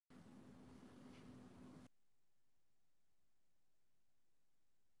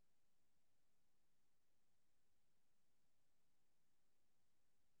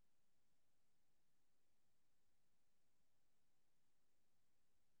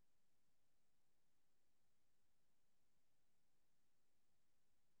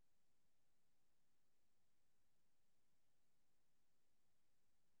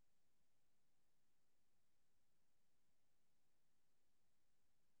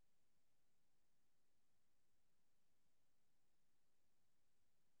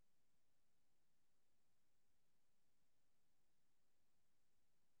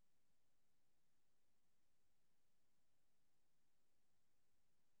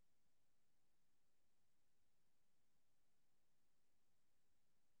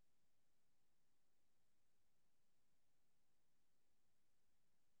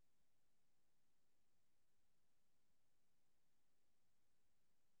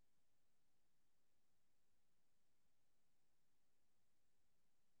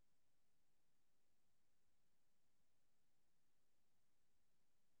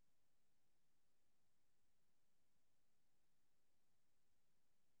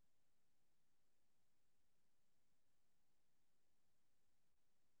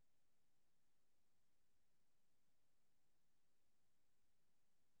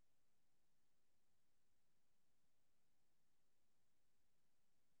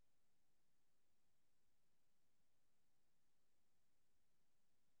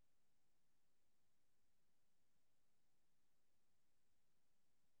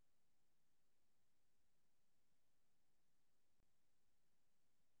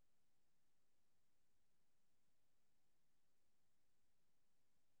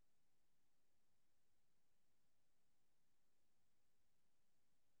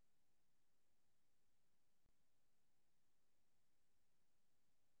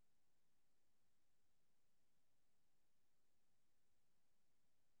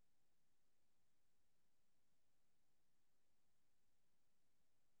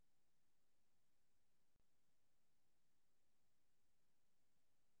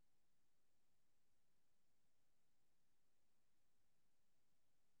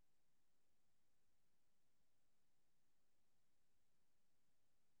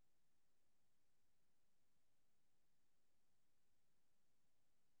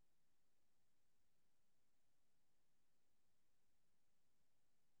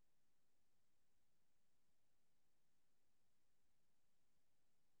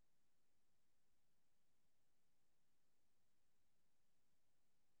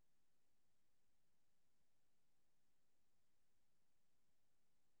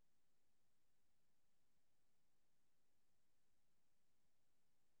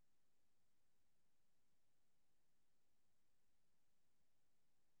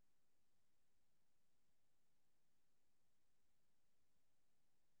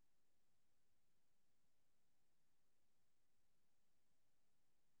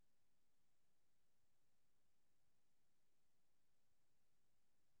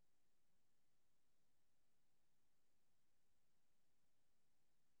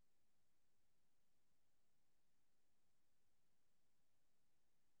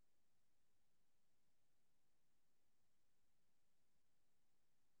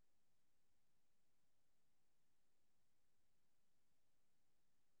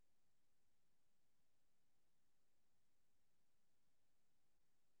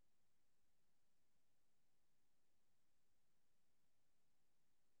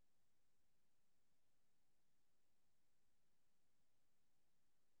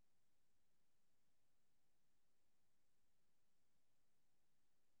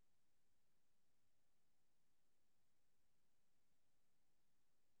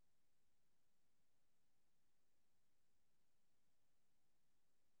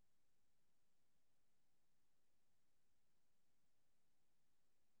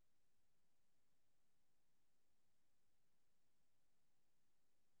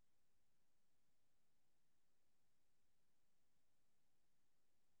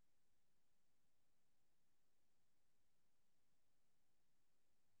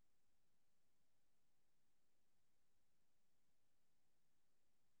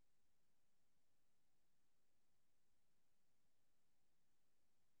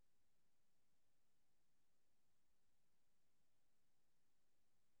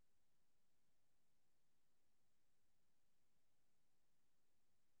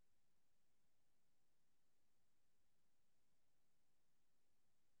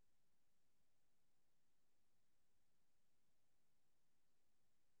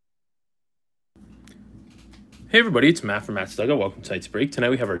Hey everybody, it's Matt from Matt's Dugout. Welcome to tonight's break.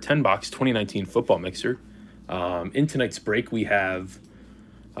 Tonight we have our 10-box 2019 football mixer. In tonight's break we have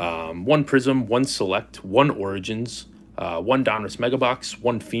one Prizm, one Select, one Origins, one Donruss Mega Box,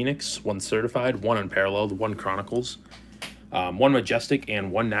 one Phoenix, one Certified, one Unparalleled, one Chronicles, one Majestic,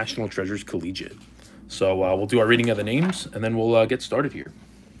 and one National Treasures Collegiate. So we'll do our reading of the names and then we'll get started here.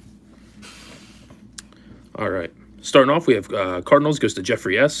 All right. Starting off, we have Cardinals goes to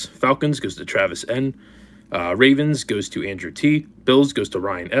Jeffrey S. Falcons goes to Travis N. Ravens goes to Andrew T. Bills goes to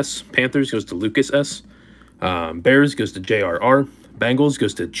Ryan S. Panthers goes to Lucas S. Bears goes to JRR. Bengals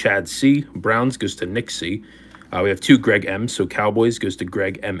goes to Chad C. Browns goes to Nick C. We have two Greg M. So Cowboys goes to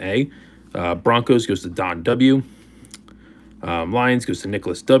Greg M.A. Broncos goes to Don W. Lions goes to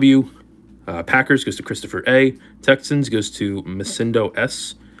Nicholas W. Packers goes to Christopher A. Texans goes to Macindo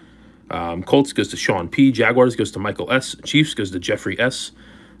S. Colts goes to Sean P. Jaguars goes to Michael S. Chiefs goes to Jeffrey S.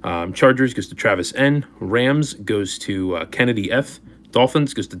 Chargers goes to Travis N. Rams goes to Kennedy F.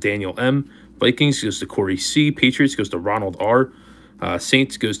 Dolphins goes to Daniel M. Vikings goes to Corey C. Patriots goes to Ronald R.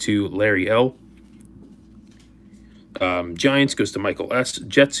 Saints goes to Larry L. Giants goes to Michael S.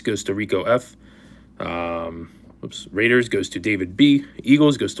 Jets goes to Rico F. Raiders goes to David B.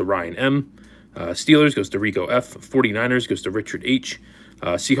 Eagles goes to Ryan M. Steelers goes to Rico F. 49ers goes to Richard H.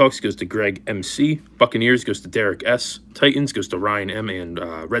 Seahawks goes to Greg MC. Buccaneers goes to Derek S. Titans goes to Ryan M. And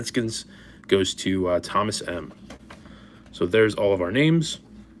Redskins goes to Thomas M. So there's all of our names.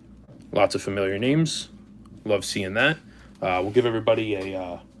 Lots of familiar names. Love seeing that. We'll give everybody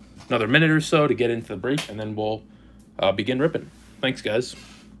another minute or so to get into the break, and then we'll begin ripping. Thanks, guys.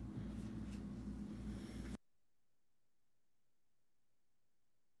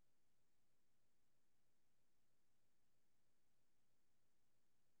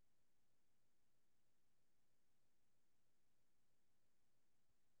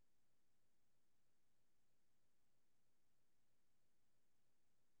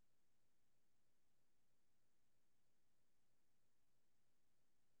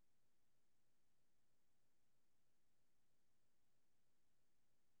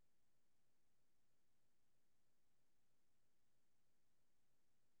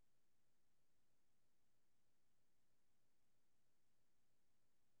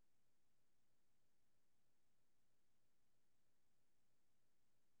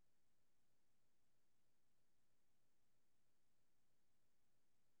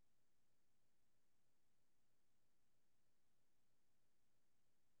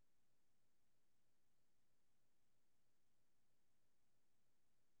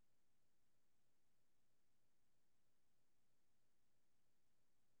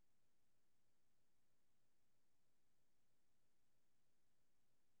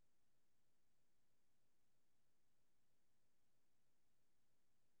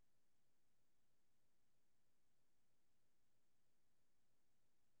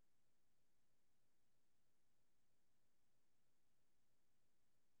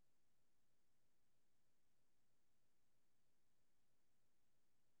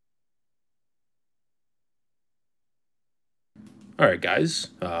 All right, guys.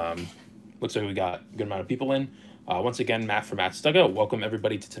 Looks like we got a good amount of people in. Once again, Matt from Matt's Dugout. Welcome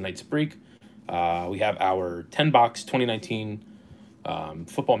everybody to tonight's break. We have our 10-box 2019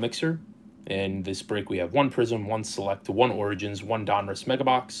 football mixer. In this break, we have one Prizm, one Select, one Origins, one Donruss Mega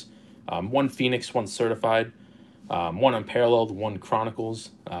Box, one Phoenix, one Certified, one Unparalleled, one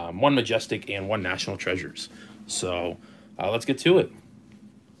Chronicles, one Majestic, and one National Treasures. So let's get to it.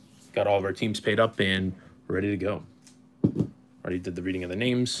 Got all of our teams paid up and ready to go. Already did the reading of the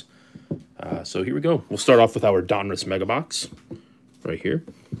names. So here we go. We'll start off with our Donruss Mega Box right here.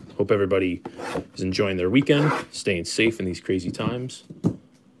 Hope everybody is enjoying their weekend, staying safe in these crazy times.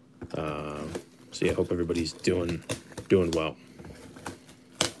 So yeah, hope everybody's doing well.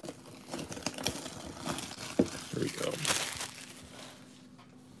 Here we go.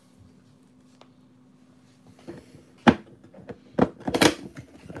 All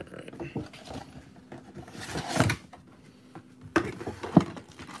right.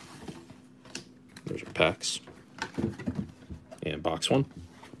 There's your packs. And box one.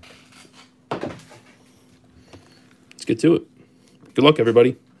 Let's get to it. Good luck,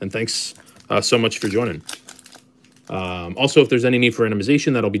 everybody, and thanks so much for joining. Also, if there's any need for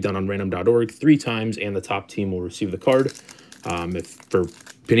randomization, that'll be done on random.org 3 times, and the top team will receive the card. If for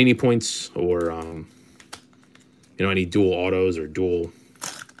Panini points or any dual autos or dual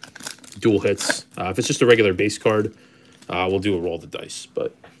hits, if it's just a regular base card, we'll do a roll the dice.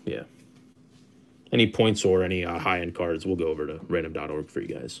 But yeah, any points or any high-end cards, we'll go over to random.org for you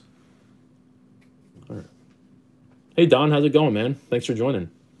guys. All right. Hey, Don, how's it going, man? Thanks for joining.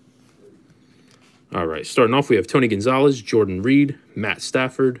 All right, starting off, we have Tony Gonzalez, Jordan Reed, Matt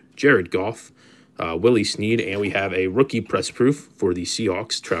Stafford, Jared Goff, Willie Snead, and we have a rookie press proof for the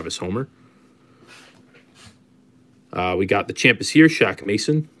Seahawks, Travis Homer. We got the champ is here, Shaq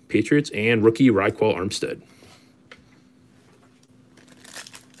Mason, Patriots, and rookie Raekwon Armstead.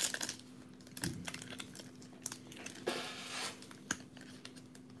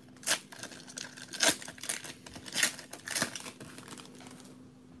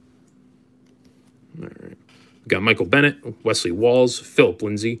 All right. We got Michael Bennett, Wesley Walls, Philip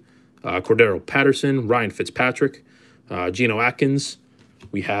Lindsay, Cordero Patterson, Ryan Fitzpatrick, Geno Atkins.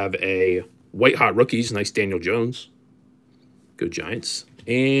 We have a white hot rookies, nice Daniel Jones. Go Giants.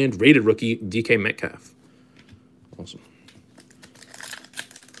 And rated rookie, DK Metcalf. Awesome.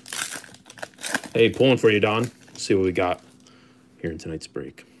 Hey, pulling for you, Don. Let's see what we got here in tonight's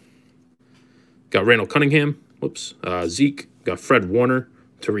break. Got Randall Cunningham. Whoops. Zeke. Got Fred Warner.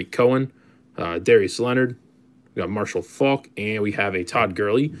 Tariq Cohen. Darius Leonard. We got Marshall Faulk. And we have a Todd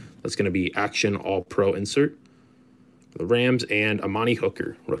Gurley. That's going to be Action All-Pro insert. The Rams. And Amani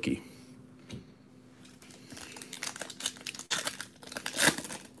Hooker, rookie.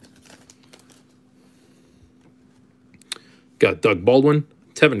 Got Doug Baldwin,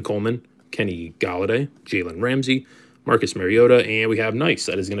 Tevin Coleman, Kenny Galladay, Jalen Ramsey, Marcus Mariota, and we have nice.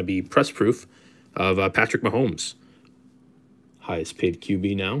 That is going to be press proof of Patrick Mahomes. Highest paid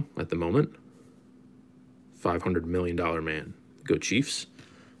QB now at the moment. $500 million man. Go Chiefs.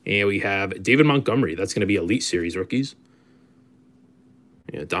 And we have David Montgomery. That's going to be Elite Series rookies.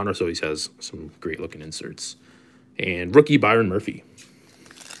 Yeah, Donruss always has some great looking inserts. And rookie Byron Murphy.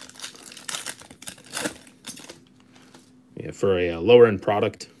 Yeah, for a lower-end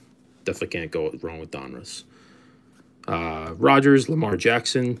product, definitely can't go wrong with Donruss. Rodgers, Lamar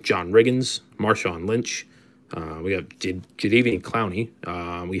Jackson, John Riggins, Marshawn Lynch. We have Jadeveon Clowney.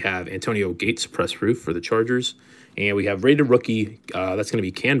 We have Antonio Gates, press proof for the Chargers. And we have rated rookie, that's going to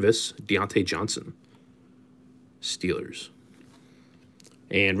be Canvas, Deontay Johnson, Steelers.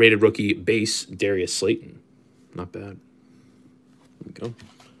 And rated rookie base, Darius Slayton. Not bad. There we go.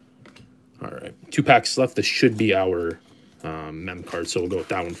 All right, 2 packs left. This should be our mem card, so we'll go with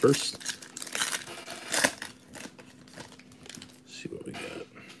that one first. Let's see what we got.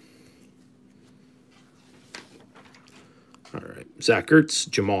 All right, Zach Ertz,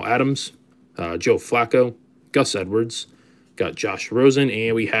 Jamal Adams, Joe Flacco, Gus Edwards, got Josh Rosen,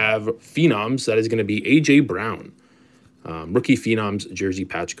 and we have Phenoms. That is going to be A.J. Brown. Rookie Phenoms jersey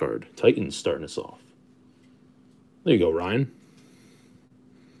patch card. Titans starting us off. There you go, Ryan.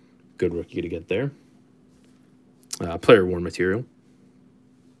 Good rookie to get there. Player worn material.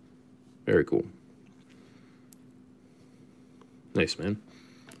 Very cool. Nice, man.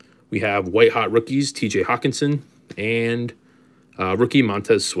 We have white hot rookies, TJ Hawkinson, and rookie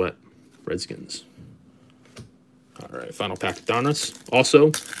Montez Sweat, Redskins. All right, final pack of Donruss.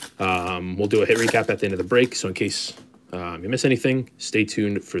 Also, we'll do a hit recap at the end of the break, so in case you miss anything, stay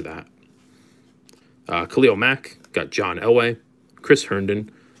tuned for that. Khalil Mack, got John Elway, Chris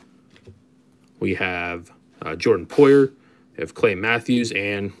Herndon. We have Jordan Poyer, we have Clay Matthews,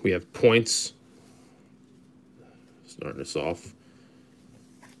 and we have points. Starting us off.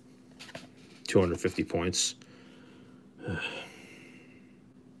 250 points.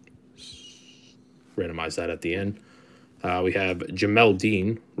 Randomize that at the end. We have Jamel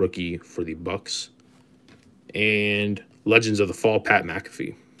Dean, rookie for the Bucks. And Legends of the Fall, Pat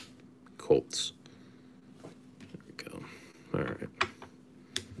McAfee, Colts. There we go. All right.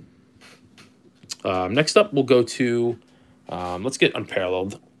 Next up, we'll go to, let's get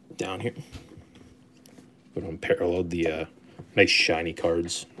Unparalleled down here. Go to Unparalleled, the nice shiny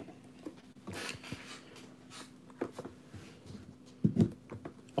cards.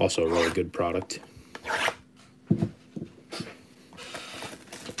 Also a really good product.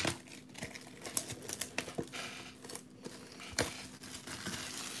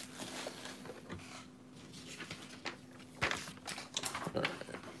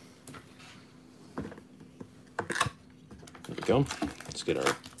 Go. Let's get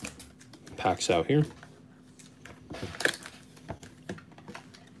our packs out here.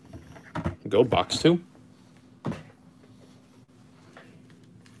 Go box 2.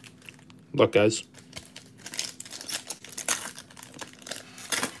 Look, guys.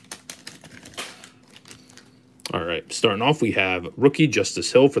 All right, starting off, we have rookie Justice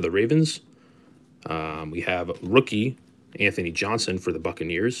Hill for the Ravens. We have rookie Anthony Johnson for the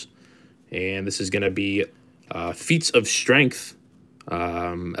Buccaneers. And this is going to be Feats of Strength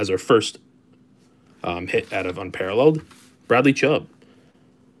as our first hit out of Unparalleled. Bradley Chubb.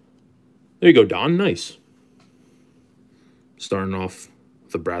 There you go, Don. Nice. Starting off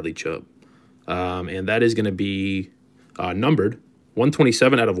with the Bradley Chubb. And that is going to be numbered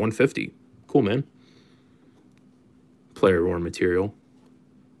 127 out of 150. Cool, man. Player worn material.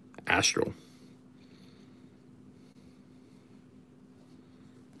 Astral.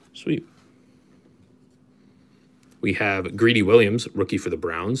 Sweet. We have Greedy Williams, rookie for the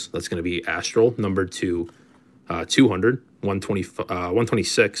Browns. That's going to be Astral, numbered to 200,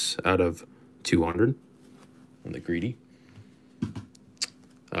 126 out of 200 on the Greedy.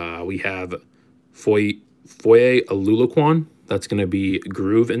 We have Foye Alulaquan. That's going to be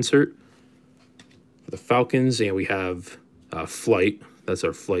Groove insert for the Falcons. And we have Flight. That's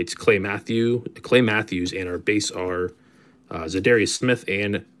our Flights. Clay Matthews, and our base are Zadarius Smith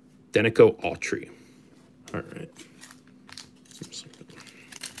and Denico Autry. All right.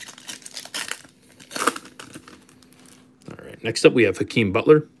 All right. Next up, we have Hakeem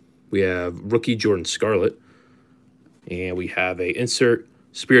Butler. We have rookie Jordan Scarlett. And we have a insert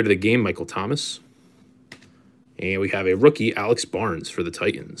Spirit of the Game, Michael Thomas. And we have a rookie, Alex Barnes, for the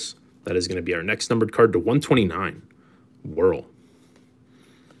Titans. That is going to be our next numbered card to 129. Whirl.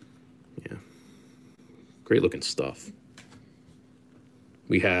 Yeah. Great looking stuff.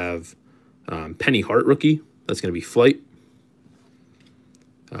 We have Penny Hart rookie. That's going to be Flight.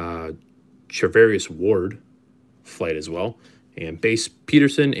 Charvarius Ward, Flight as well. And base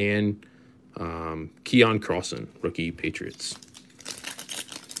Peterson and Keon Crossan, rookie Patriots.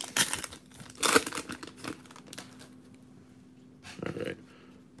 All right.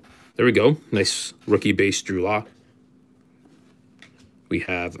 There we go. Nice rookie base Drew Lock. We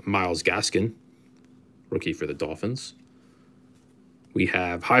have Myles Gaskin, rookie for the Dolphins. We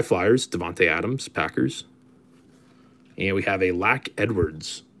have High Flyers, Devontae Adams, Packers. And we have a Lack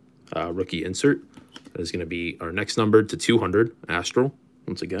Edwards rookie insert. That is going to be our next number to 200, Astral,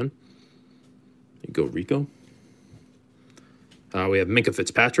 once again. There you go, Rico. We have Minka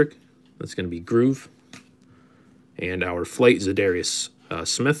Fitzpatrick. That's going to be Groove. And our Flight, Zadarius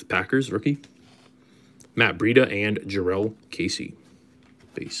Smith, Packers, rookie. Matt Breida and Jarrell Casey,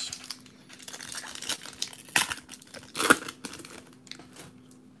 base.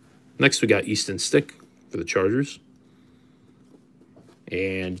 Next, we got Easton Stick for the Chargers.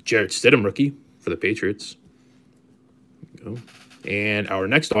 And Jarrett Stidham, rookie for the Patriots. There you go. And our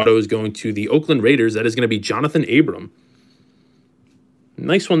next auto is going to the Oakland Raiders. That is going to be Jonathan Abram.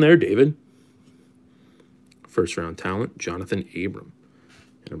 Nice one there, David. First round talent, Jonathan Abram.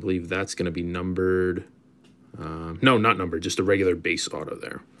 And I believe that's going to be numbered. No, not numbered, just a regular base auto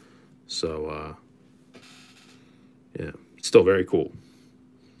there. So, yeah, still very cool.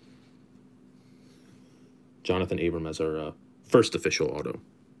 Jonathan Abram as our first official auto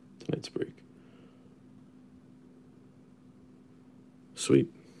tonight's break.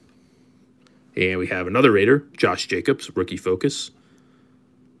 Sweet. And we have another Raider, Josh Jacobs, rookie focus.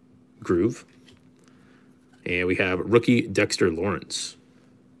 Groove. And we have rookie Dexter Lawrence,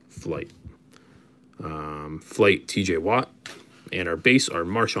 Flight. Flight TJ Watt. And our base are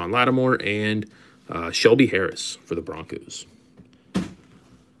Marshawn Lattimore and Shelby Harris for the Broncos. All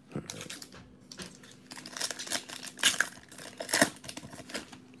right.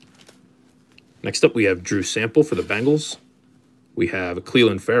 Next up, we have Drew Sample for the Bengals. We have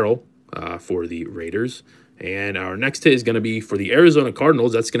Cleveland Farrell for the Raiders. And our next hit is going to be for the Arizona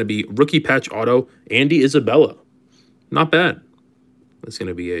Cardinals. That's going to be rookie patch auto, Andy Isabella. Not bad. That's going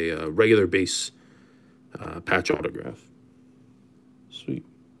to be a regular base patch autograph. Sweet.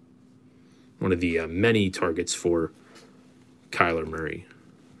 One of the many targets for Kyler Murray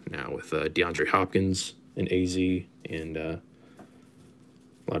now with DeAndre Hopkins and AZ and a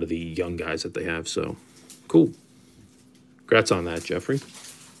lot of the young guys that they have. So, cool. Congrats on that, Jeffrey.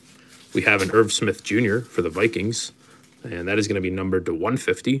 We have an Irv Smith Jr. for the Vikings, and that is going to be numbered to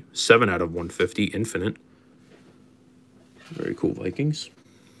 150, 7 out of 150, infinite. Very cool Vikings.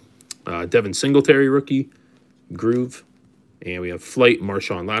 Devin Singletary, rookie, Groove. And we have Flight,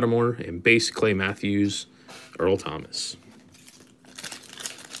 Marshawn Lattimore, and base Clay Matthews, Earl Thomas.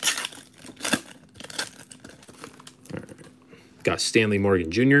 All right. Got Stanley Morgan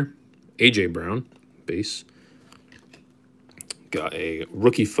Jr., A.J. Brown, base. Got a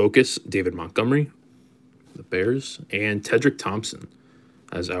rookie focus, David Montgomery, the Bears, and Tedrick Thompson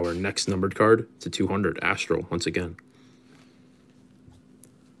as our next numbered card to 200, Astral, once again.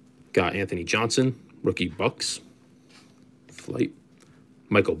 Got Anthony Johnson, rookie Bucks, Flight.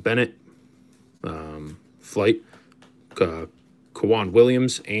 Michael Bennett, Flight. Kawan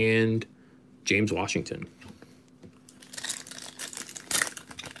Williams, and James Washington.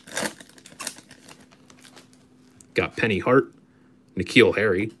 Got Penny Hart, N'Keal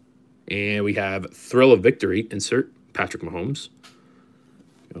Harry, and we have Thrill of Victory, insert Patrick Mahomes.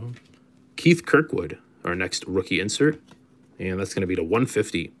 Keith Kirkwood, our next rookie insert. And that's going to be to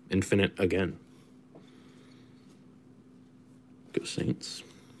 150, infinite again. Go Saints.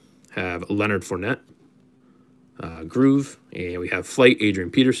 Have Leonard Fournette, Groove, and we have Flight,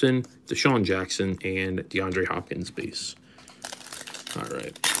 Adrian Peterson, Deshaun Jackson, and DeAndre Hopkins base. All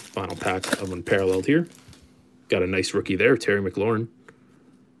right, final pack of Unparalleled here. Got a nice rookie there, Terry McLaurin,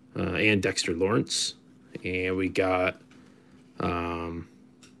 and Dexter Lawrence. And we got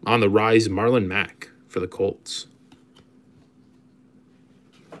on the rise, Marlon Mack for the Colts.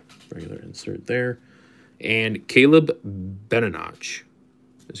 Regular insert there. And Caleb Beninoch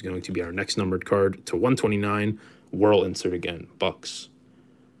is going to be our next numbered card to 129. Whirl insert again. Bucks.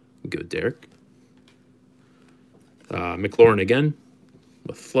 Good, Derek. McLaurin again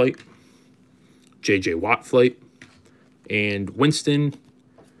with Flight. J.J. Watt Flight. And Winston,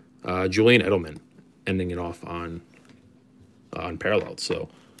 Julian Edelman, ending it off on Unparalleled. So,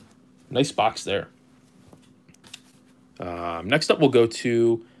 nice box there. Next up, we'll go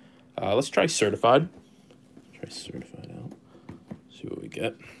to, let's try Certified. Try Certified out. See what we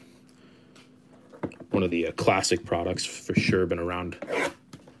get. One of the classic products for sure. Been around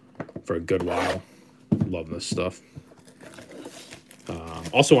for a good while. Love this stuff.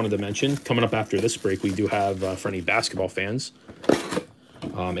 Also wanted to mention, coming up after this break, we do have, for any basketball fans,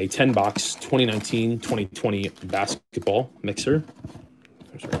 a 10-box 2019-2020 basketball mixer.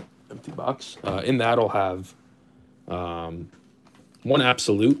 There's our empty box. In that, I'll have one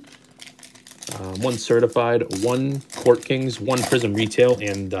Absolute, one Certified, one Court Kings, one Prizm Retail,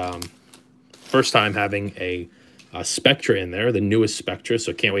 and first time having a Spectra in there, the newest Spectra,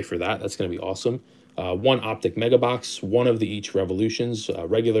 so can't wait for that. That's going to be awesome. One Optic Mega Box, one of the each Revolutions,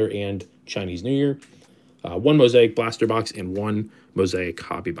 regular and Chinese New Year, one Mosaic Blaster Box, and one Mosaic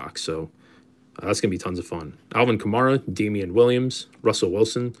Hobby Box. So that's going to be tons of fun. Alvin Kamara, Damian Williams, Russell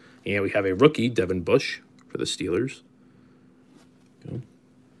Wilson, and we have a rookie, Devin Bush, for the Steelers. Okay.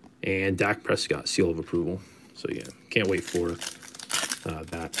 And Dak Prescott, seal of approval. So yeah, can't wait for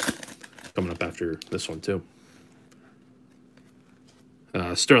that coming up after this one too.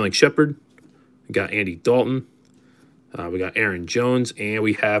 Sterling Shepard. We got Andy Dalton. We got Aaron Jones. And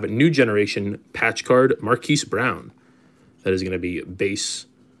we have a new generation patch card, Marquise Brown. That is going to be base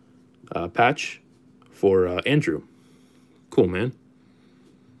patch for Andrew. Cool, man.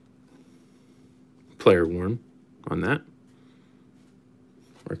 Player worn on that.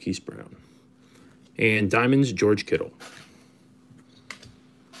 Marquise Brown. And Diamonds, George Kittle.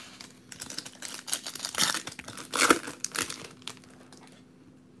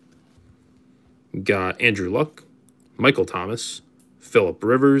 Got Andrew Luck, Michael Thomas, Phillip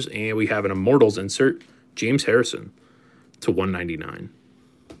Rivers, and we have an Immortals insert, James Harrison, to 199.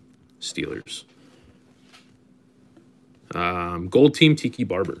 Steelers. Gold Team, Tiki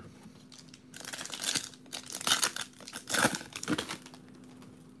Barber.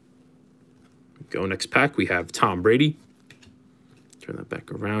 Go next pack, we have Tom Brady. Turn that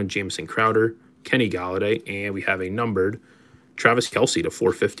back around. Jamison Crowder, Kenny Galladay, and we have a numbered Travis Kelce to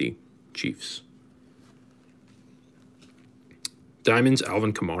 450, Chiefs. Diamonds,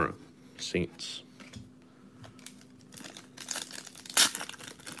 Alvin Kamara, Saints.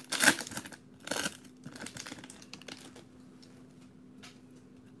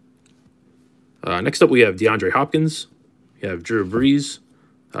 Next up, we have DeAndre Hopkins. We have Drew Brees.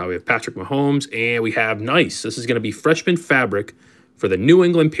 We have Patrick Mahomes. And we have, nice, this is going to be freshman fabric for the New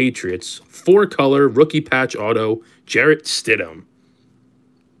England Patriots. 4-color rookie patch auto, Jarrett Stidham.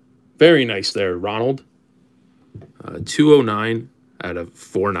 Very nice there, Ronald. 209 out of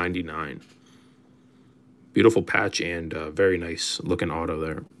 499. Beautiful patch and very nice looking auto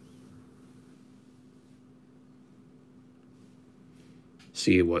there.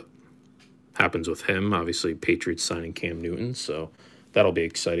 See what happens with him. Obviously, Patriots signing Cam Newton, so that'll be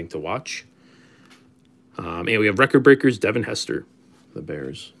exciting to watch. And we have record breakers, Devin Hester, the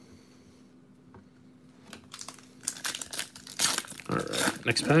Bears. All right,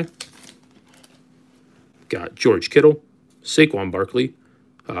 next pack. Got George Kittle, Saquon Barkley,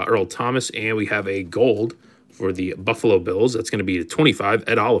 Earl Thomas, and we have a gold for the Buffalo Bills. That's going to be a 25,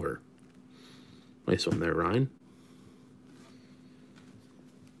 Ed Oliver. Nice one there, Ryan.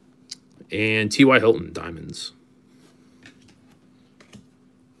 And T.Y. Hilton, Diamonds.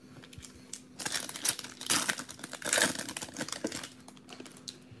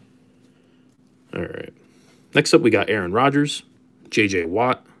 All right. Next up, we got Aaron Rodgers, J.J.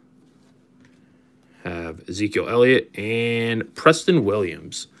 Watt, have Ezekiel Elliott, and Preston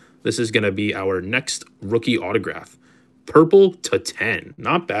Williams. This is going to be our next rookie autograph. Purple to 10.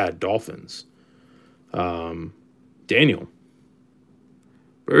 Not bad, Dolphins. Daniel.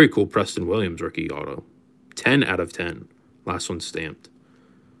 Very cool Preston Williams rookie auto. 10 out of 10. Last one stamped.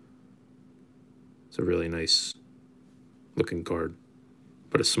 It's a really nice looking card.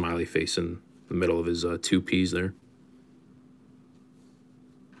 Put a smiley face in the middle of his 2 Ps there.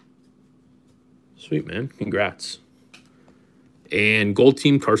 Sweet, man. Congrats. And gold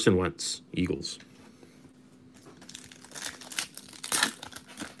team Carson Wentz, Eagles.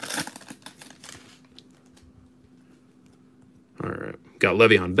 All right. Got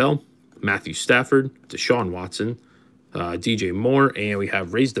Le'Veon Bell, Matthew Stafford, Deshaun Watson, DJ Moore, and we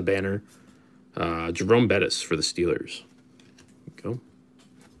have raised the banner, Jerome Bettis for the Steelers. There you go.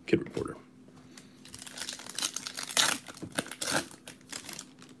 Kid Reporter.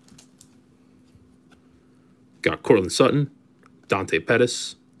 Got Cortland Sutton, Dante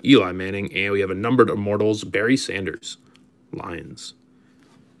Pettis, Eli Manning, and we have a numbered Immortals, Barry Sanders, Lions.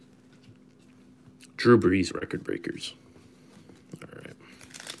 Drew Brees, record breakers. All right.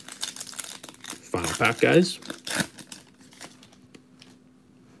 Final pack, guys.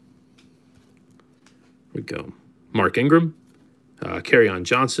 Here we go. Mark Ingram, Kerryon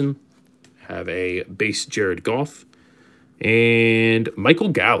Johnson, have a base Jared Goff, and Michael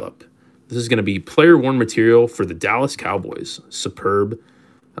Gallup. This is going to be player-worn material for the Dallas Cowboys. Superb.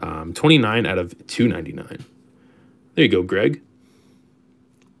 29 out of 299. There you go, Greg.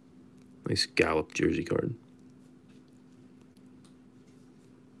 Nice Gallup jersey card.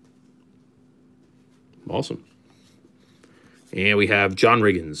 Awesome. And we have John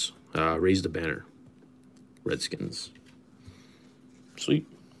Riggins. Raised the banner. Redskins. Sweet.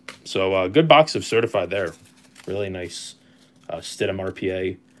 So, good box of certified there. Really nice Stidham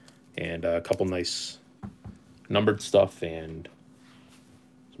RPA. And a couple nice numbered stuff and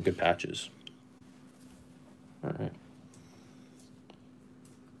some good patches. All right.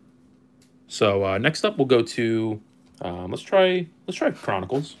 So next up, we'll go to let's try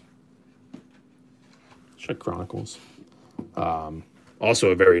Chronicles. Let's try Chronicles. Also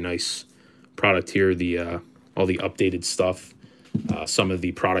a very nice product here. The all the updated stuff. Some of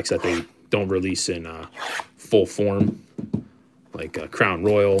the products that they don't release in full form, like Crown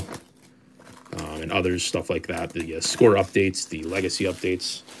Royal. And others, stuff like that. The score updates, the legacy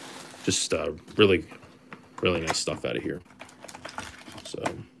updates. Just really, really nice stuff out of here. So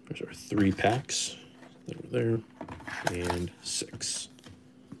there's our 3 packs. There, and 6.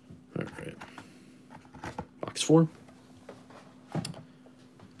 All right. Box 4.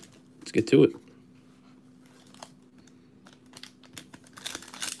 Let's get to it.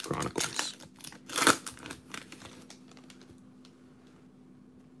 Chronicles.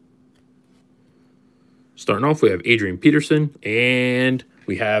 Starting off, we have Adrian Peterson, and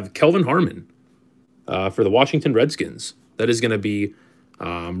we have Kelvin Harmon for the Washington Redskins. That is going to be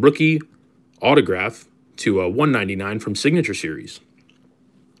rookie autograph to 199 from Signature Series.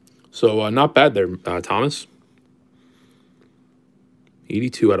 So not bad there, Thomas.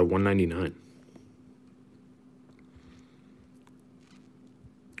 82 out of 199.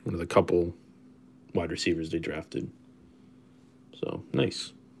 One of the couple wide receivers they drafted. So,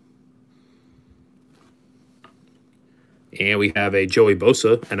 nice. And we have a Joey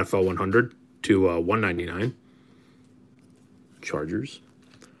Bosa, NFL 100 to 199. Chargers.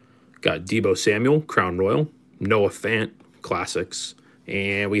 Got Deebo Samuel, Crown Royal. Noah Fant, Classics.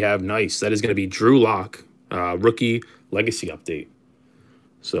 And we have nice. That is going to be Drew Lock, rookie legacy update.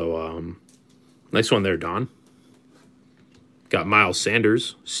 So, nice one there, Don. Got Miles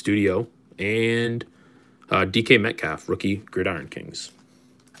Sanders, Studio. And DK Metcalf, rookie Gridiron Kings.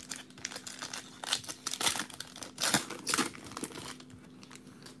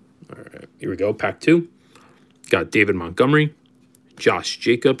 Here we go, pack 2. Got David Montgomery, Josh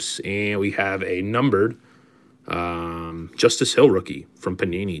Jacobs, and we have a numbered Justice Hill rookie from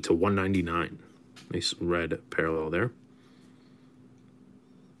Panini to 199. Nice red parallel there.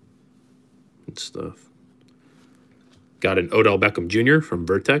 Good stuff. Got an Odell Beckham Jr. from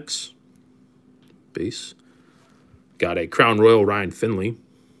Vertex. Base. Got a Crown Royal Ryan Finley.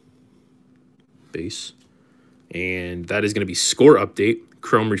 Base. And that is going to be score update.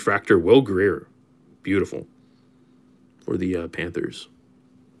 Chrome Refractor Will Greer. Beautiful. For the Panthers.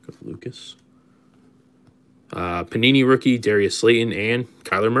 Go for Lucas. Panini rookie Darius Slayton and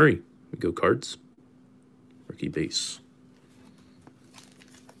Kyler Murray. We go cards. Rookie base.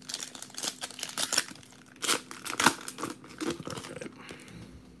 Right.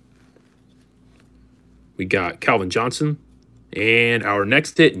 We got Calvin Johnson. And our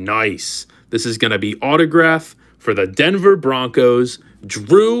next hit, nice. This is going to be autograph for the Denver Broncos.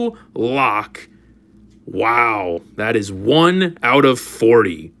 Drew Lock. Wow. That is 1 out of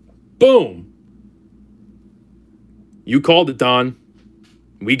 40. Boom. You called it, Don.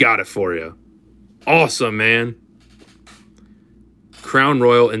 We got it for you. Awesome, man. Crown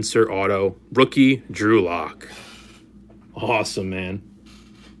Royal insert auto. Rookie Drew Lock. Awesome, man.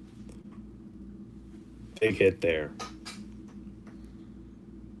 Big hit there.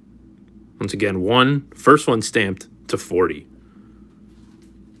 Once again, first one stamped to 40.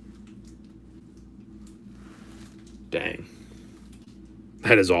 Dang.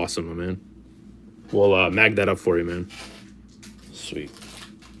 That is awesome, man. We'll mag that up for you, man. Sweet.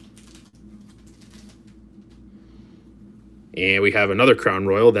 And we have another Crown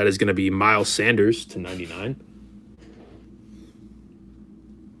Royal. That is going to be Miles Sanders to 99.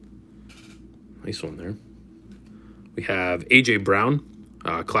 Nice one there. We have A.J. Brown,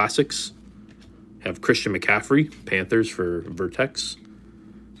 Classics. Have Christian McCaffrey, Panthers for Vertex.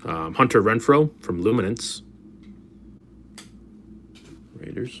 Hunter Renfrow from Luminance.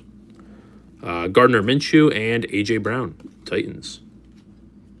 Raiders. Gardner Minshew and A.J. Brown, Titans.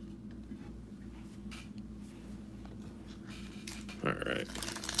 All right.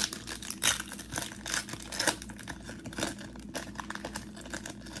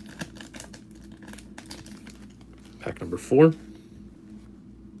 Pack number 4.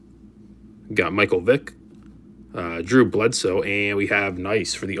 Got Michael Vick, Drew Bledsoe, and we have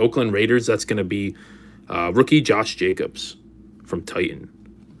nice for the Oakland Raiders. That's going to be rookie Josh Jacobs from Titan.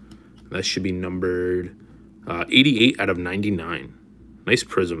 That should be numbered 88 out of 99. Nice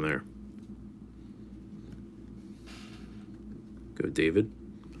Prizm there. Go David.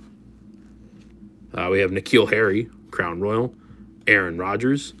 We have N'Keal Harry, Crown Royal, Aaron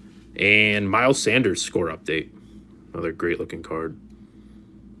Rodgers, and Miles Sanders score update. Another great looking card.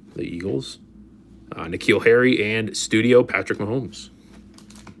 The Eagles. N'Keal Harry and Studio Patrick Mahomes.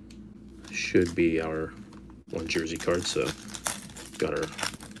 Should be our one jersey card, so got our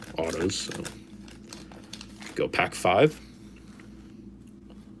autos. So go pack 5.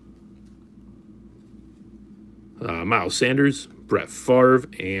 Miles Sanders, Brett Favre,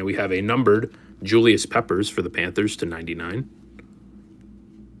 and we have a numbered Julius Peppers for the Panthers to 99.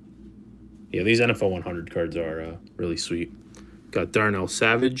 Yeah, these NFL 100 cards are really sweet. Got Darnell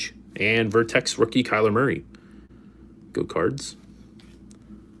Savage and Vertex rookie Kyler Murray. Go Cards.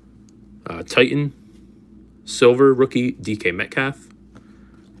 Titan, Silver rookie DK Metcalf.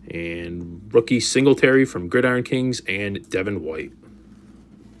 And rookie Singletary from Gridiron Kings and Devin White.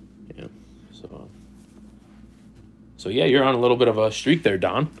 Yeah, so yeah, you're on a little bit of a streak there,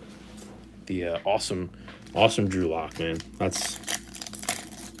 Don. The awesome Drew Lock, man. That's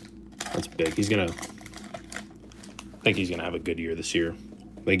big. I think he's gonna have a good year this year.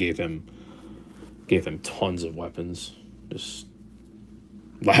 They gave him tons of weapons. Just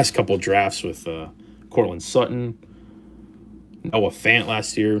last couple drafts with Cortland Sutton, Noah Fant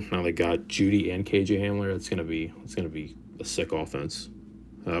last year. Now they got Judy and KJ Hamler. It's gonna be a sick offense.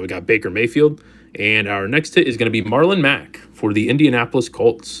 We got Baker Mayfield, and our next hit is gonna be Marlon Mack for the Indianapolis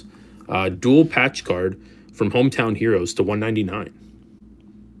Colts. Dual patch card from Hometown Heroes to 199.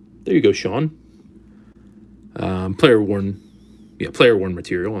 There you go, Sean. Player worn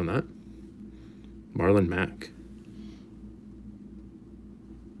material on that. Marlon Mack.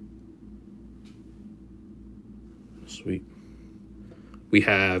 Sweet. We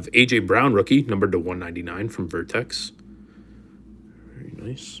have A.J. Brown rookie, numbered to 199 from Vertex. Very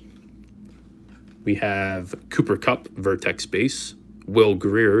nice. We have Cooper Kupp Vertex base. Will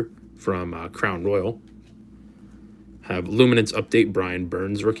Greer from Crown Royal. Have Luminance update Brian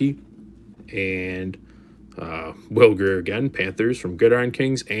Burns rookie. And Will Greer again, Panthers from Gridiron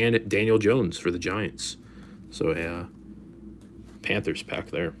Kings. And Daniel Jones for the Giants. So Panthers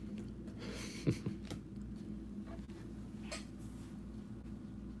pack there.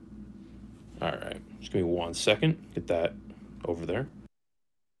 All right, just give me 1 second. Get that over there.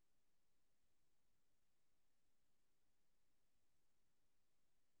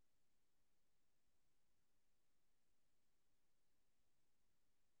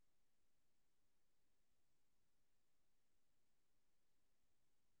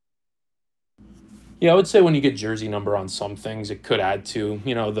 Yeah, I would say when you get jersey number on some things, it could add to,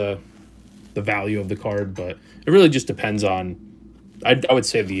 the value of the card, but it really just depends on, I would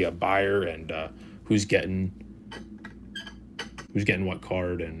say, the buyer and who's getting what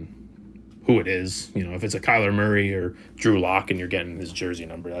card and who it is. If it's a Kyler Murray or Drew Lock and you're getting his jersey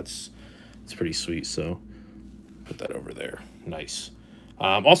number, it's pretty sweet. So put that over there. Nice.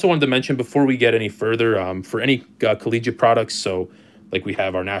 Also wanted to mention before we get any further, for any collegiate products, so like we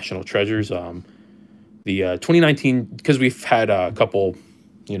have our national treasures, the 2019, because we've had a couple,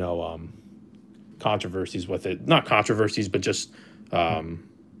 controversies with it. Not controversies, but just it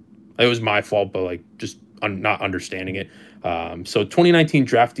was my fault, but just not understanding it. So 2019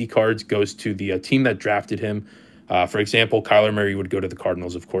 draftee cards goes to the team that drafted him. For example, Kyler Murray would go to the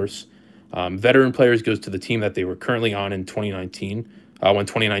Cardinals, of course. Veteran players goes to the team that they were currently on in 2019. When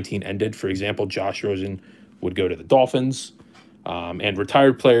 2019 ended, for example, Josh Rosen would go to the Dolphins. And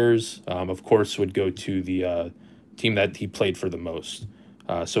retired players, of course, would go to the team that he played for the most.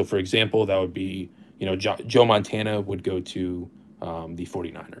 So, for example, that would be, Joe Montana would go to the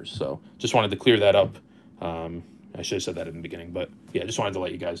 49ers. So just wanted to clear that up. I should have said that in the beginning, but yeah, just wanted to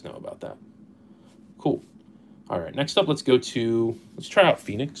let you guys know about that. Cool. All right, next up, let's try out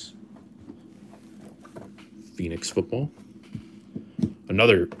Phoenix. Phoenix football.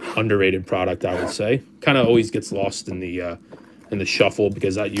 Another underrated product, I would say. Kind of always gets lost in the shuffle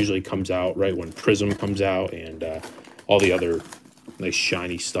because that usually comes out right when Prizm comes out and all the other nice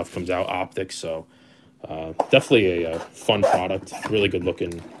shiny stuff comes out, optics. So definitely a fun product. Really good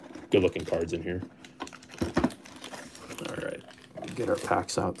looking cards in here. All right, get our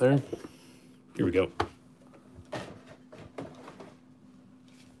packs out there. Here we go. All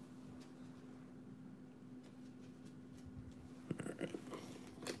right,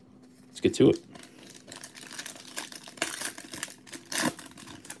 let's get to it.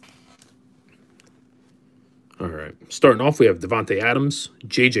 All right, starting off, we have Devontae Adams,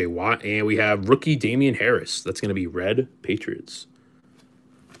 J.J. Watt, and we have rookie Damian Harris. That's going to be red Patriots.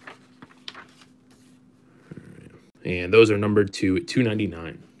 And those are numbered to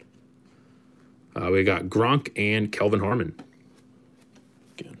 299. We got Gronk and Kelvin Harmon.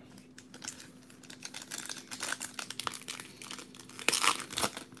 Again.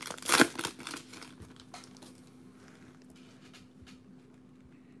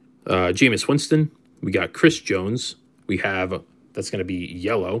 Jameis Winston. We got Chris Jones. We have, that's going to be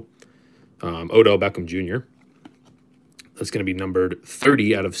yellow, Odell Beckham Jr. That's going to be numbered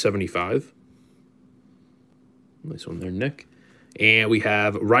 30 out of 75. Nice one there, Nick. And we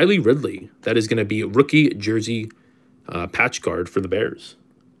have Riley Ridley. That is going to be rookie jersey patch card for the Bears.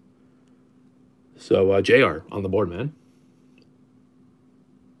 So, JR on the board, man.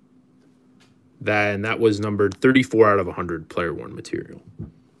 That was numbered 34 out of 100 player worn material.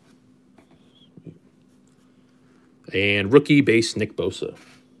 And rookie base Nick Bosa.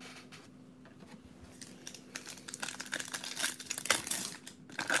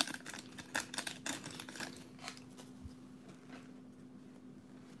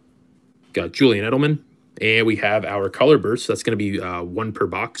 Got Julian Edelman. And we have our color burst. That's going to be 1 per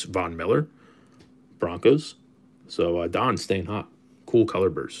box, Von Miller. Broncos. So Don staying hot. Cool color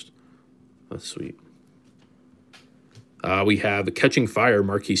burst. That's sweet. We have Catching Fire,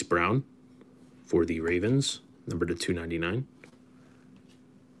 Marquise Brown for the Ravens. Number to 299.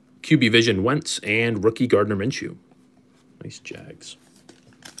 QB Vision Wentz and rookie Gardner Minshew. Nice Jags.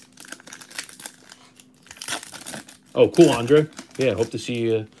 Oh, cool, Andre. Yeah, hope to see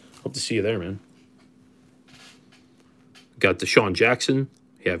you. Hope to see you there, man. Got Deshaun Jackson.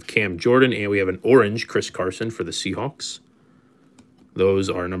 We have Cam Jordan, and we have an orange Chris Carson for the Seahawks. Those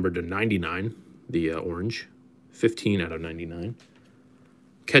are numbered to 99. The orange, 15 out of 99.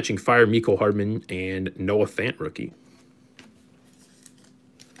 Catching Fire, Mecole Hardman, and Noah Fant rookie.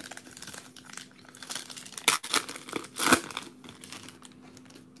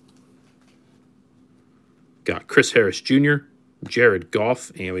 Got Chris Harris Jr., Jared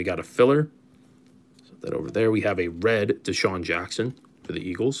Goff, and we got a filler. So that over there, we have a red Deshaun Jackson for the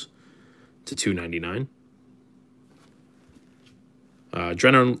Eagles to 299.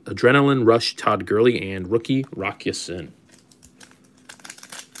 Adrenaline Rush Todd Gurley and rookie Rock Ya-Sin.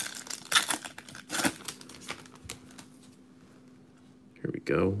 Here we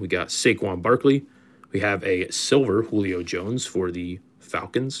go. We got Saquon Barkley. We have a silver Julio Jones for the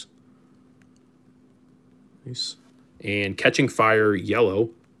Falcons. Nice. And Catching Fire yellow,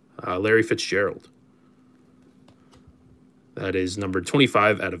 Larry Fitzgerald. That is number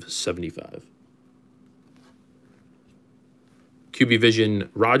 25 out of 75. QB Vision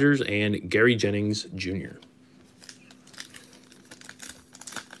Rodgers and Gary Jennings Jr.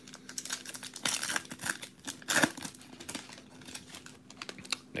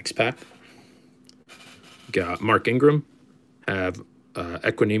 Next pack. Got Mark Ingram. Have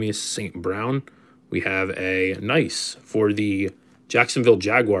Equanimeous St. Brown. We have a nice for the Jacksonville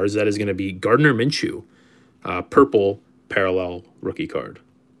Jaguars. That is going to be Gardner Minshew. Purple parallel rookie card.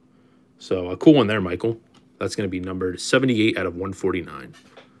 So a cool one there, Michael. That's going to be numbered 78 out of 149.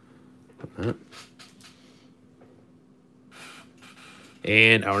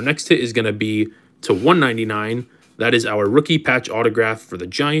 And our next hit is going to be to 199. That is our rookie patch autograph for the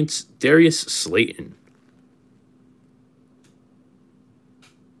Giants, Darius Slayton.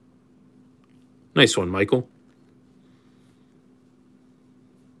 Nice one, Michael.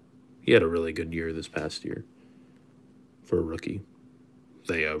 He had a really good year this past year for a rookie.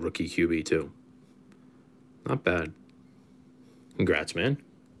 The rookie QB, too. Not bad. Congrats, man.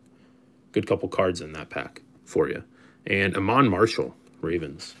 Good couple cards in that pack for you. And Amon Marshall,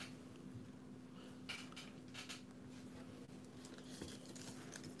 Ravens.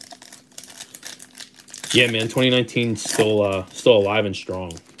 Yeah, man, 2019 still alive and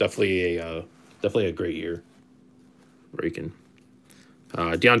strong. Definitely a great year. Breaking.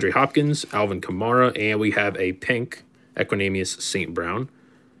 DeAndre Hopkins, Alvin Kamara, and we have a pink Equinemius St. Brown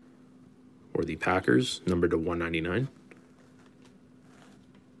for the Packers, numbered to 199.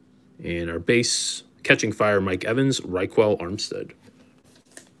 And our base catching fire, Mike Evans, Raquel Armstead.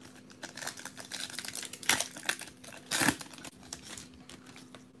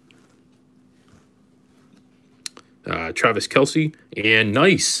 Travis Kelce, and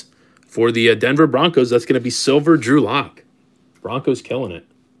nice for the Denver Broncos. That's going to be silver Drew Lock. Broncos killing it.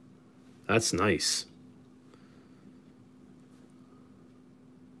 That's nice.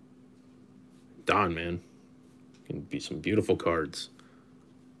 Don, man. Going to be some beautiful cards.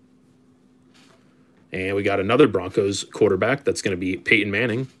 And we got another Broncos quarterback. That's going to be Peyton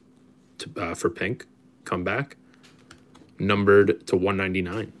Manning for pink. Comeback. Numbered to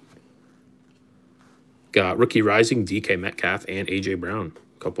 199. Got rookie rising, DK Metcalf, and A.J. Brown.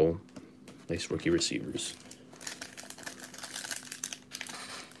 A couple nice rookie receivers.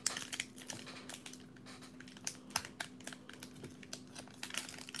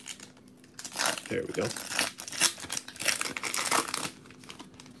 There we go.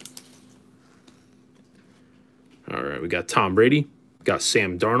 All right, we got Tom Brady, got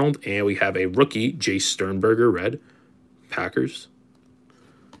Sam Darnold, and we have a rookie, Jace Sternberger, red, Packers.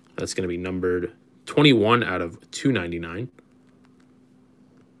 That's going to be numbered 21 out of 299.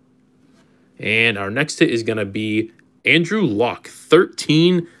 And our next hit is going to be Andrew Luck,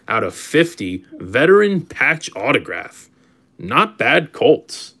 13 out of 50, veteran patch autograph. Not bad,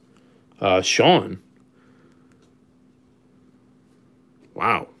 Colts. Sean.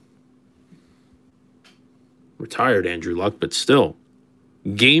 Wow. Retired Andrew Luck, but still.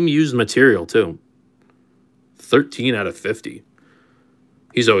 Game-used material, too. 13 out of 50.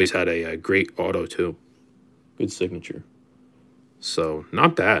 He's always had a great auto, too. Good signature. So,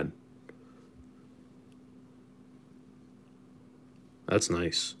 not bad. That's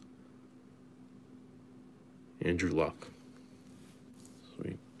nice. Andrew Luck.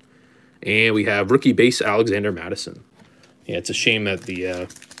 Sweet. And we have rookie base Alexander Madison. Yeah, it's a shame that the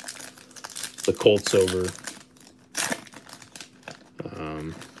Colts over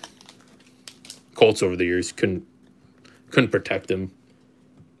the years couldn't protect him.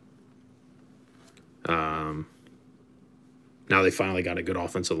 Now they finally got a good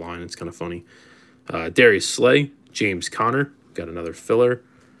offensive line. It's kind of funny. Darius Slay, James Conner, got another filler.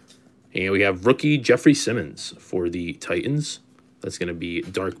 And we have rookie Jeffrey Simmons for the Titans. That's going to be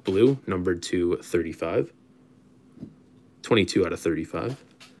dark blue, numbered to 35. 22 out of 35.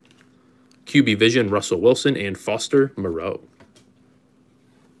 QB Vision, Russell Wilson, and Foster Moreau.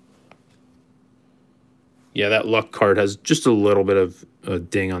 Yeah, that Luck card has just a little bit of a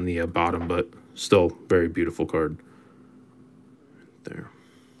ding on the bottom, but still very beautiful card. There.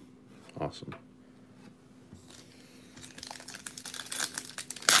 Awesome.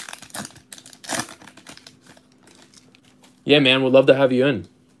 Yeah, man, would love to have you in.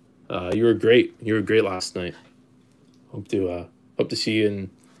 You were great. You were great last night. Hope to see you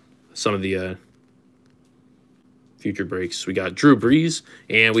in some of the future breaks. We got Drew Brees,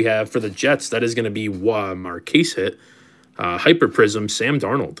 and we have for the Jets, that is going to be our case hit. Hyper Prizm, Sam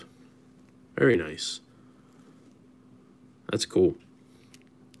Darnold. Very nice. That's cool.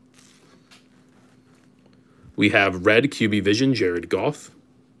 We have red QB Vision, Jared Goff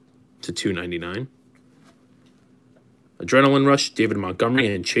to 299. Adrenaline Rush, David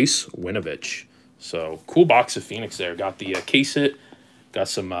Montgomery, and Chase Winovich. So, cool box of Phoenix there. Got the case hit. Got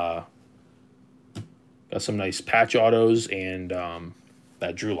some nice patch autos and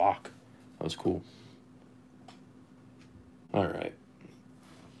that Drew Lock. That was cool. All right.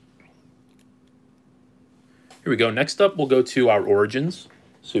 Here we go. Next up, we'll go to our Origins.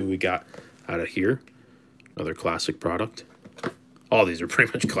 See what we got out of here. Another classic product. All these are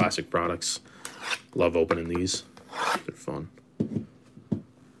pretty much classic products. Love opening these. They're fun.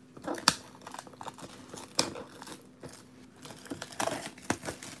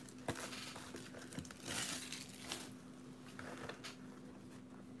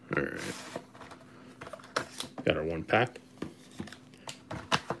 All right. Got our one pack.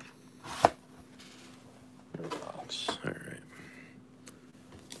 Box. All right.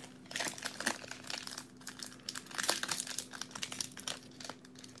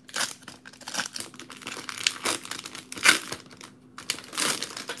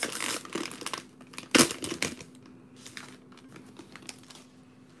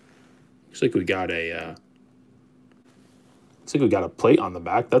 Looks like we got a plate on the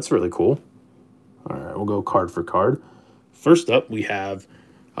back. That's really cool. All right, we'll go card for card. First up, we have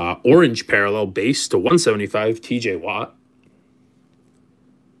orange parallel base to 175 TJ Watt.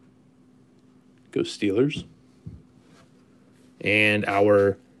 Go Steelers. And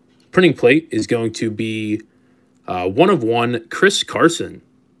our printing plate is going to be 1/1 Chris Carson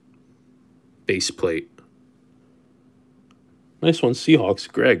base plate. Nice one,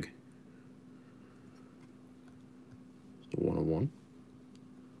 Seahawks, Greg. 1/1.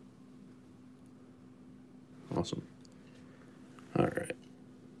 Awesome. All right.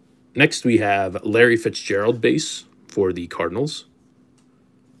 Next, we have Larry Fitzgerald base for the Cardinals.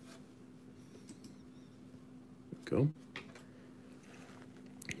 Go.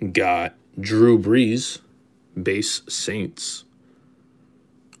 Got Drew Brees base Saints.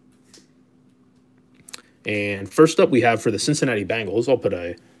 And first up, we have for the Cincinnati Bengals. I'll put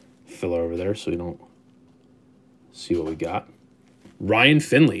a filler over there so you don't see what we got. Ryan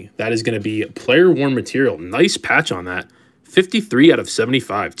Finley. That is going to be player worn material. Nice patch on that. 53 out of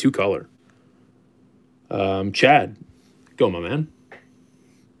 75, 2-color. Chad, go, my man.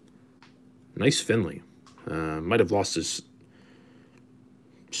 Nice Finley. Might have lost his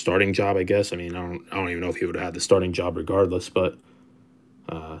starting job, I guess. I mean, I don't even know if he would have had the starting job regardless, but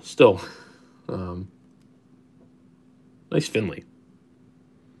still, nice Finley.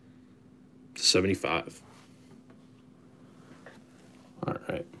 75. All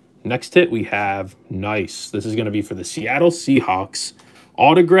right. Next hit we have nice. This is going to be for the Seattle Seahawks.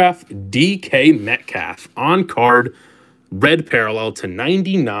 Autograph DK Metcalf on card, red parallel to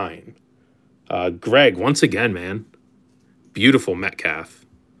 99. Greg, once again, man. Beautiful Metcalf.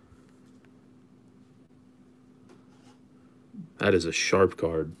 That is a sharp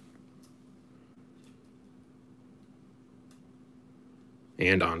card.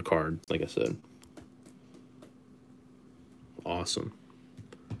 And on card, like I said. Awesome.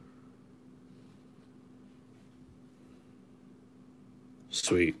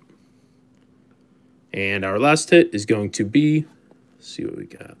 Sweet. And our last hit is going to be, let's see what we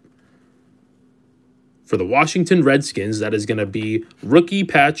got. For the Washington Redskins, that is going to be rookie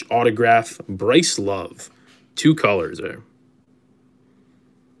patch autograph Bryce Love. 2 colors there.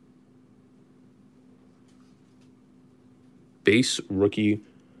 Base rookie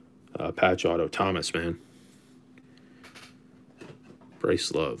patch auto. Thomas, man.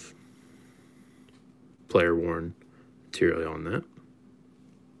 Bryce Love. Player worn material on that.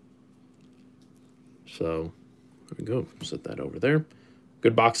 So, there we go. Set that over there.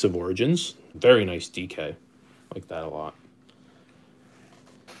 Good box of Origins. Very nice DK. Like that a lot.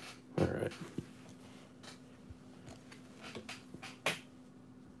 All right.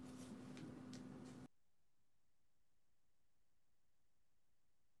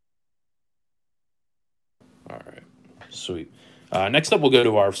 All right. Sweet. Next up, we'll go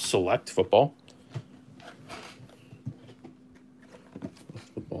to our select football.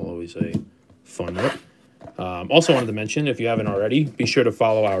 Football, always a fun note. Also wanted to mention, if you haven't already, be sure to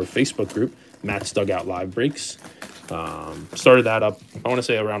follow our Facebook group, Matt's Dugout Live Breaks. Started that up, I want to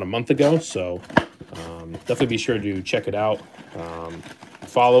say, around a month ago, so definitely be sure to check it out.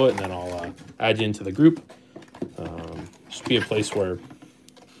 Follow it, and then I'll add you into the group. Just be a place where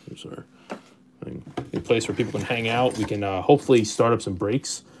people can hang out. We can hopefully start up some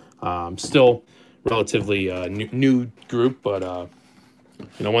breaks. Still relatively new group, but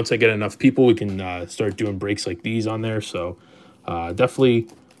you know, once I get enough people, we can start doing breaks like these on there. So definitely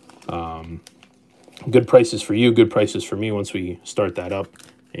good prices for you, good prices for me once we start that up.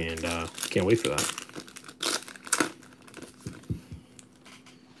 And can't wait for that.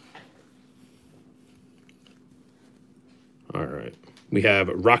 All right. We have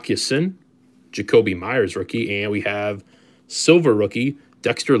Rock Ya-Sin, Jacoby Myers rookie, and we have silver rookie,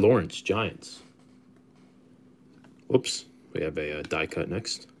 Dexter Lawrence, Giants. Whoops. We have a die cut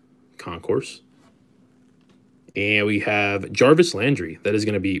next. Concourse. And we have Jarvis Landry. That is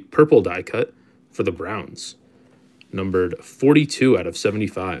going to be purple die cut for the Browns. Numbered 42 out of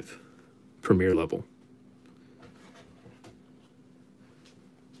 75. Premier level.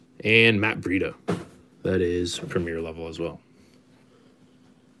 And Matt Breida. That is premier level as well.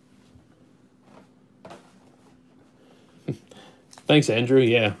 Thanks, Andrew.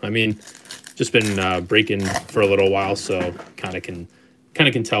 Yeah, I mean, just been breaking for a little while, so kind of can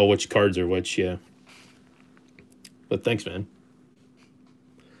tell which cards are which. Yeah, but thanks, man.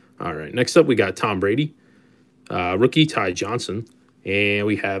 All right, next up we got Tom Brady, rookie Ty Johnson, and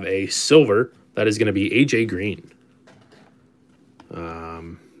we have a silver that is going to be AJ Green.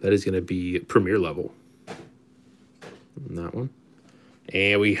 That is going to be premier level. On that one,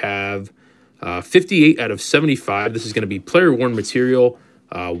 and we have 58 out of 75. This is going to be player worn material,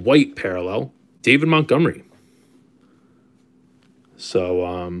 white parallel, David Montgomery.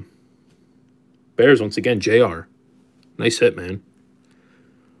 So, Bears once again, JR. Nice hit, man.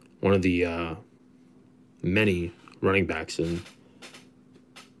 One of the many running backs in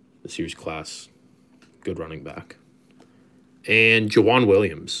this year's class. Good running back. And Jawan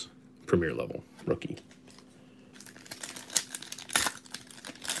Williams, premier level rookie.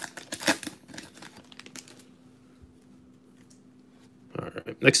 All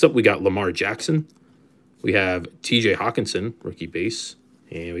right. Next up, we got Lamar Jackson. We have TJ Hawkinson, rookie base.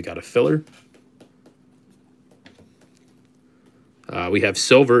 And we got a filler. We have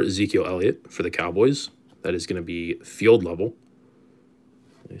silver Ezekiel Elliott for the Cowboys. That is going to be field level.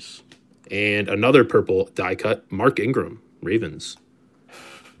 Nice. And another purple die cut, Mark Ingram, Ravens.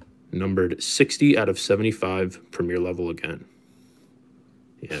 Numbered 60 out of 75, premier level again.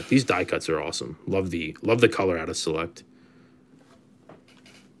 Yeah, these die cuts are awesome. Love the color out of select.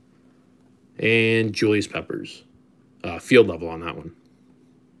 And Julius Peppers. Field level on that one.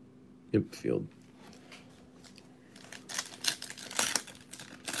 Yep, field.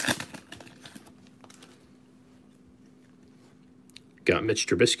 Got Mitch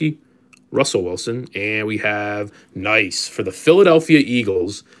Trubisky, Russell Wilson, and we have, nice, for the Philadelphia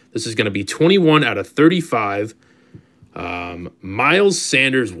Eagles, this is going to be 21 out of 35. Miles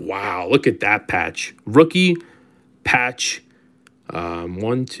Sanders, wow, look at that patch. Rookie patch,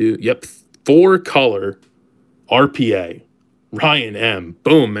 1, 2, yep, 4-color RPA. Ryan M.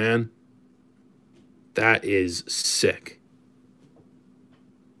 Boom, man. That is sick.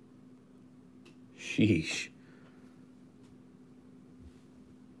 Sheesh.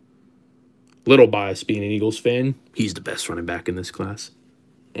 Little bias being an Eagles fan. He's the best running back in this class.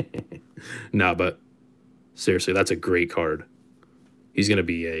 Nah, but seriously, that's a great card. He's gonna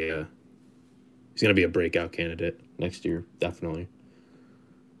be a breakout candidate next year, definitely.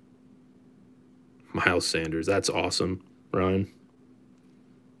 Miles Sanders, that's awesome, Ryan.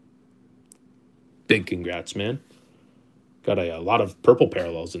 Big congrats, man. Got a lot of purple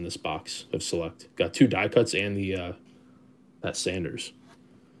parallels in this box of select. Got 2 die cuts and the that Sanders.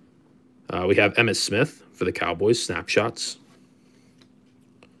 We have Emmitt Smith for the Cowboys, snapshots.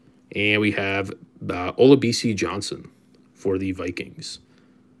 And we have Olabisi Johnson for the Vikings,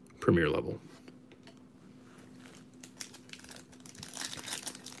 premier level.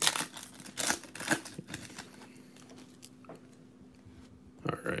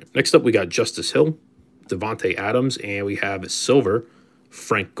 All right. Next up, we got Justice Hill, Devontae Adams, and we have silver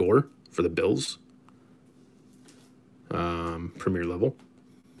Frank Gore for the Bills, premier level.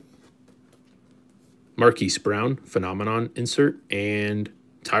 Marquise Brown, Phenomenon insert, and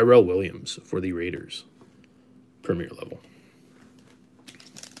Tyrell Williams for the Raiders, premier level.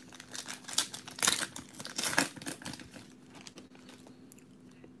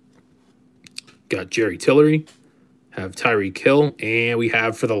 Got Jerry Tillery, have Tyreek Hill, and we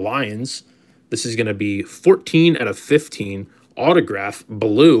have for the Lions, this is going to be 14 out of 15 autograph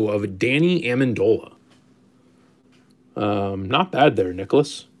blue of Danny Amendola. Not bad there,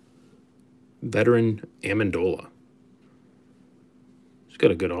 Nicholas. Veteran Amendola. He's got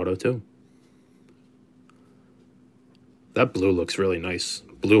a good auto, too. That blue looks really nice.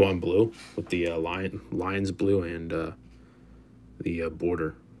 Blue on blue with the Lions blue and the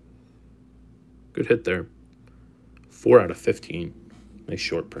border. Good hit there. 4 out of 15. Nice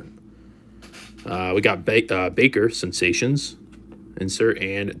short print. We got Baker, Sensations, insert,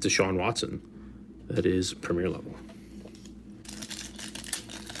 and Deshaun Watson. That is premier level.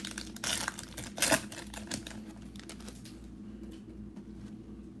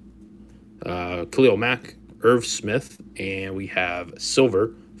 Khalil Mack, Irv Smith, and we have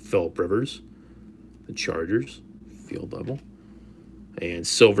silver Phillip Rivers, the Chargers, field level, and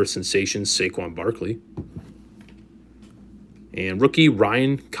silver sensation Saquon Barkley, and rookie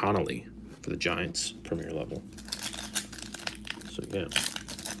Ryan Connolly for the Giants, premier level. So yeah,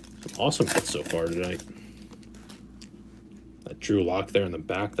 some awesome hits so far tonight. That Drew Lock there in the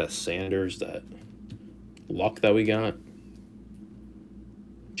back, that Sanders, that Luck that we got,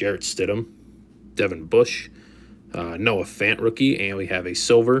 Jarrett Stidham, Devin Bush, Noah Fant rookie, and we have a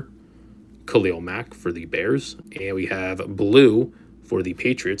silver Khalil Mack for the Bears, and we have blue for the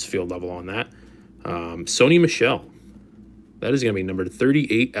Patriots, field level on that. Sony Michel, that is going to be numbered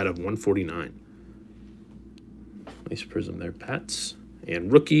 38 out of 149. Nice prism there, Pats.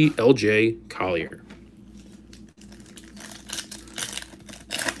 And rookie LJ Collier.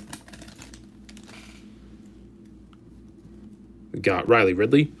 We got Riley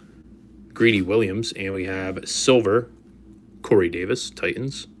Ridley, Greedy Williams, and we have silver Corey Davis,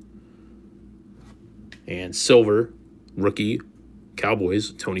 Titans. And silver rookie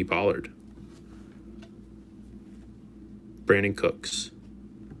Cowboys, Tony Pollard. Brandon Cooks,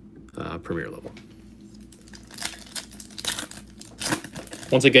 premier level.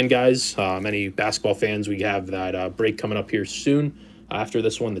 Once again, guys, any basketball fans, we have that break coming up here soon. After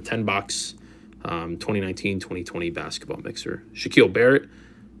this one, the 10-box 2019-2020 basketball mixer. Shaquille Barrett,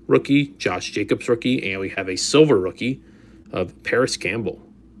 rookie. Josh Jacobs, rookie. And we have a silver rookie of Paris Campbell,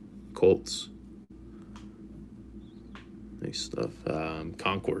 Colts. Nice stuff.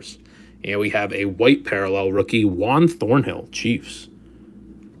 Concourse. And we have a white parallel rookie, Juan Thornhill, Chiefs.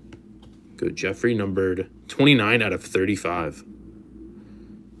 Good. Jeffrey, numbered 29 out of 35.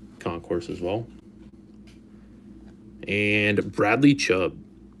 Concourse as well. And Bradley Chubb,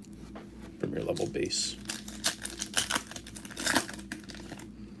 premier level base.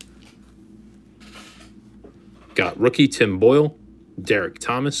 Got rookie Tim Boyle, Derek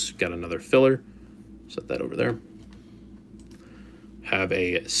Thomas. Got another filler. Set that over there. Have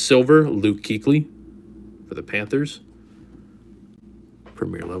a silver Luke Kuechly for the Panthers,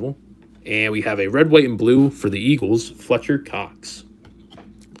 premier level. And we have a red, white, and blue for the Eagles, Fletcher Cox,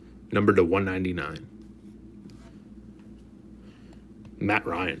 numbered to 199. Matt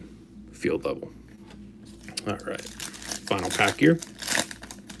Ryan, field level. All right, final pack here.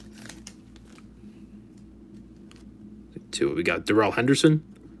 Two, we got Darrell Henderson,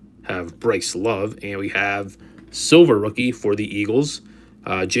 have Bryce Love, and we have silver rookie for the Eagles,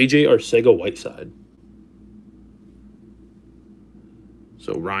 J.J. Arcega-Whiteside.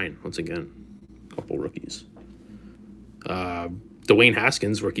 So Ryan, once again, a couple rookies. Dwayne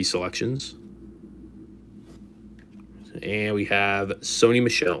Haskins, rookie selections. And we have Sony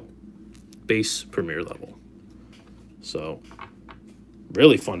Michel, base premier level. So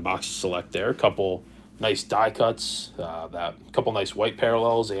really fun box to select there. A couple nice die cuts, that couple nice white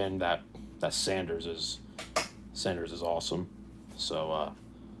parallels, and that Sanders is awesome. So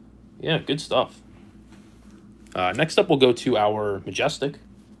yeah, good stuff. Next up, we'll go to our Majestic.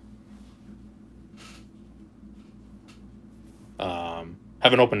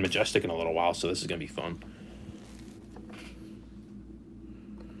 Haven't opened Majestic in a little while, so this is going to be fun.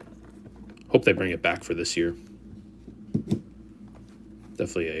 Hope they bring it back for this year.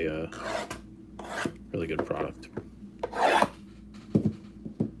 Definitely a really good product.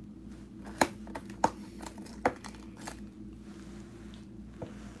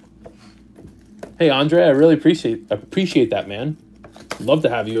 Hey, Andre, I really appreciate that, man. Love to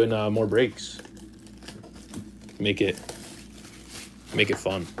have you in more breaks. Make it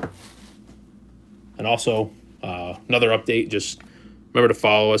fun. And also, another update, just remember to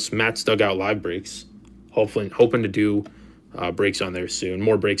follow us, Matt's Dugout Live Breaks. Hoping to do breaks on there soon,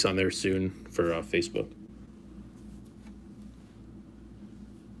 more breaks on there soon for Facebook.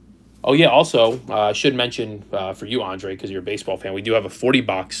 Oh, yeah, also, I should mention for you, Andre, because you're a baseball fan, we do have a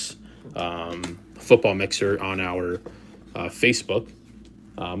 40-box football mixer on our Facebook.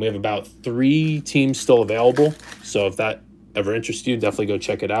 We have about 3 teams still available, so if that ever interests you, definitely go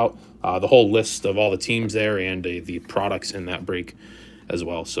check it out. The whole list of all the teams there and the products in that break as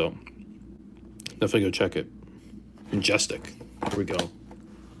well, so definitely go check it. Majestic, here we go.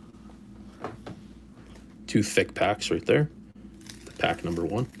 2 thick packs right there. The pack number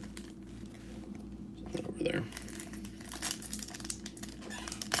 1. Over there.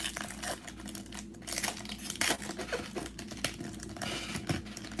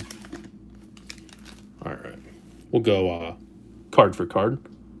 All right, we'll go card for card.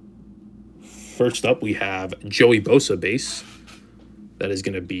 First up, we have Joey Bosa base. That is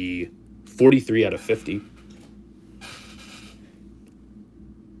going to be 43 out of 50.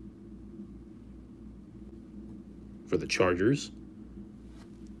 For the Chargers.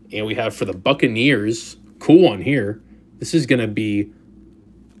 And we have for the Buccaneers, cool one here. This is going to be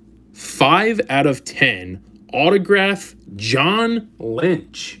 5 out of 10. Autograph John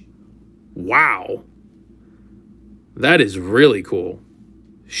Lynch. Wow. That is really cool.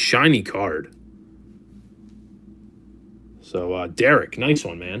 Shiny card. So, Derek, nice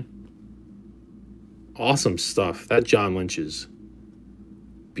one, man. Awesome stuff. That John Lynch is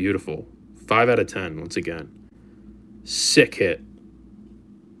beautiful. 5 out of 10, once again. Sick hit.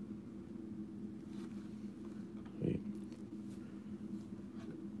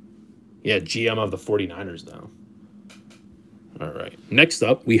 Yeah, GM of the 49ers now. All right. Next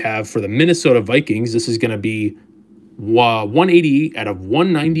up, we have for the Minnesota Vikings, this is going to be 188 out of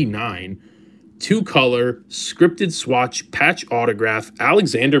 199. 2-color, scripted swatch, patch autograph,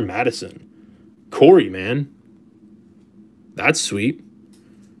 Alexander Madison. Corey, man. That's sweet.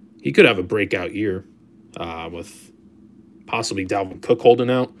 He could have a breakout year with possibly Dalvin Cook holding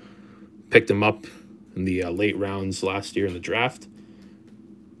out. Picked him up in the late rounds last year in the draft.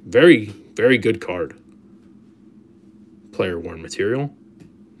 Very, very good card. Player worn material.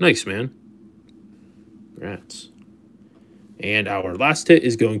 Nice, man. Congrats. And our last hit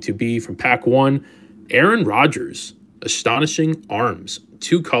is going to be from pack 1, Aaron Rodgers, Astonishing Arms,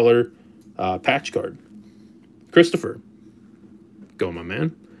 2-color patch card. Christopher, go my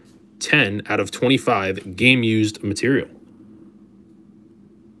man. 10 out of 25 game-used material.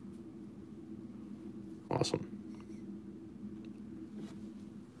 Awesome.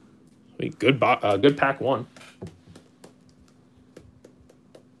 Sweet. Good pack 1.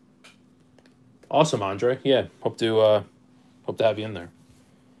 Awesome, Andre. Yeah, hope to have you in there.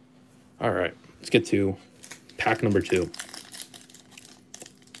 All right, let's get to pack number 2.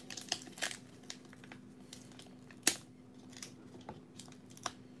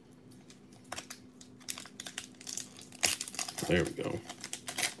 There we go.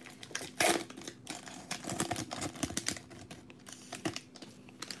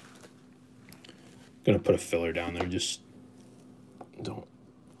 Gonna put a filler down there. Just don't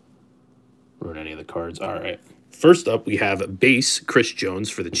ruin any of the cards. All right. First up, we have base Chris Jones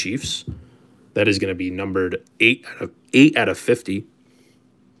for the Chiefs. That is going to be numbered 8 out of 50.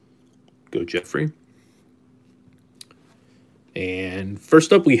 Go Jeffrey. And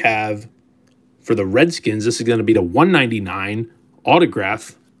first up, we have for the Redskins. This is going to be the 199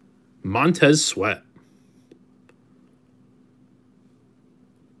 autograph Montez Sweat.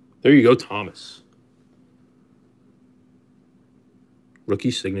 There you go, Thomas.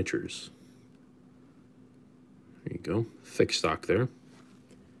 Rookie signatures. There you go. Thick stock there.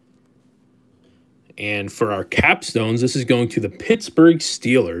 And for our capstones, this is going to the Pittsburgh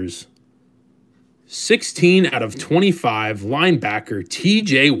Steelers. 16 out of 25 linebacker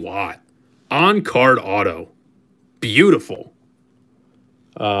TJ Watt. On-card auto. Beautiful.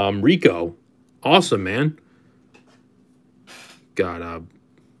 Rico. Awesome, man. Got a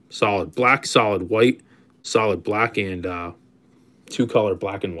solid black, solid white, solid black, and 2-color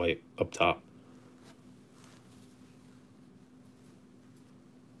black and white up top.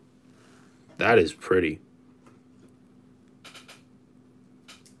 That is pretty.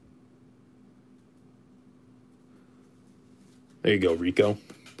 There you go, Rico.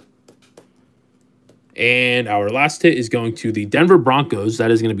 And our last hit is going to the Denver Broncos. That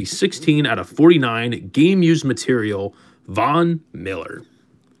is going to be 16 out of 49 game-used material, Von Miller.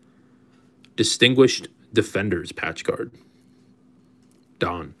 Distinguished Defenders patch card.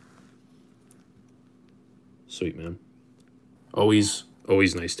 Don. Sweet, man. Always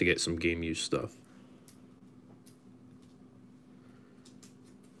nice to get some game-used stuff.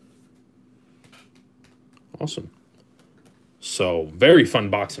 Awesome. So, very fun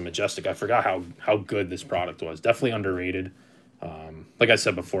box of Majestic. I forgot how good this product was. Definitely underrated. Like I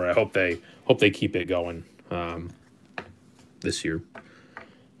said before, I hope they keep it going this year.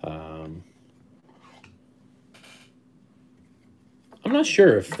 I'm not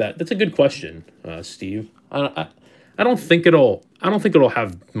sure if that's a good question, Steve. I don't think it'll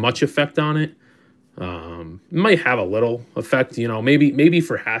have much effect on it. It might have a little effect, maybe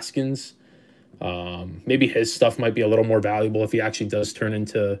for Haskins. Maybe his stuff might be a little more valuable if he actually does turn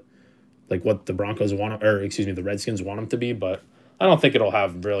into like what the Broncos want, or excuse me, the Redskins want him to be. But I don't think it'll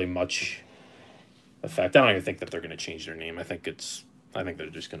have really much effect. I don't even think that they're going to change their name. I think they're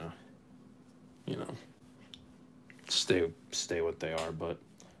just going to, stay what they are. But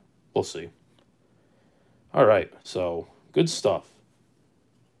we'll see. All right, so good stuff.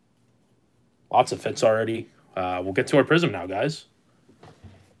 Lots of fits already. We'll get to our Prizm now, guys.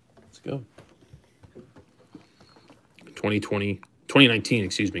 Let's go. 2019,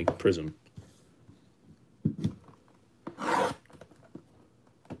 excuse me, Prizm.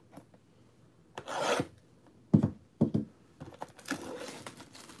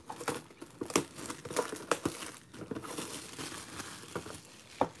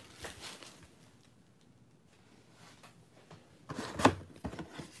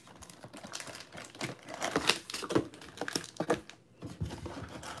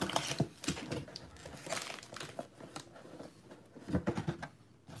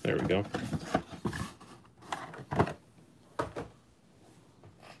 There we go.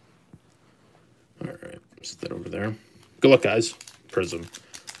 All right, set that over there. Good luck, guys. Prizm.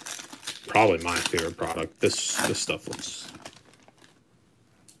 Probably my favorite product. This stuff's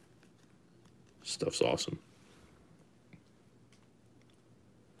awesome.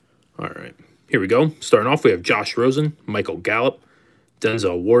 All right, here we go. Starting off, we have Josh Rosen, Michael Gallup,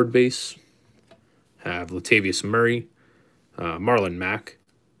 Denzel Ward base. Have Latavius Murray, Marlon Mack,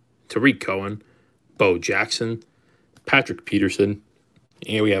 Tariq Cohen, Bo Jackson, Patrick Peterson,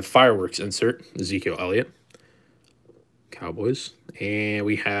 And we have fireworks insert, Ezekiel Elliott, Cowboys. And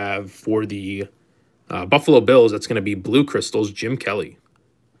we have for the Buffalo Bills, that's going to be blue crystals, Jim Kelly.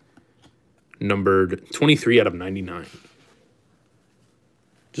 Numbered 23 out of 99.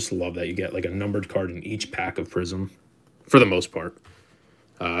 Just love that you get like a numbered card in each pack of Prizm, for the most part.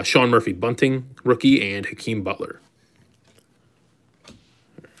 Sean Murphy Bunting, rookie, and Hakeem Butler.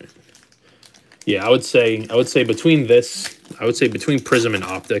 Right. Yeah, I would say between this, between Prizm and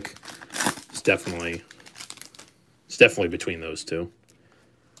Optic, it's definitely between those two.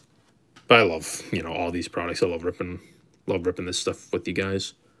 But I love, you know, all these products. I love ripping this stuff with you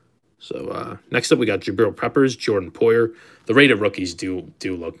guys. So next up, we got Jabril Peppers, Jordan Poyer. The rated rookies do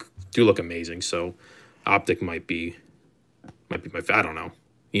look amazing. So Optic might be my I don't know.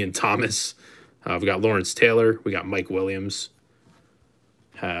 Ian Thomas. We got Lawrence Taylor. We got Mike Williams.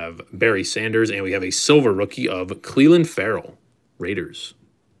 Have Barry Sanders, and we have a silver rookie of Cleveland Farrell, Raiders.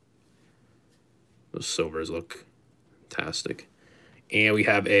 Those silvers look fantastic. And we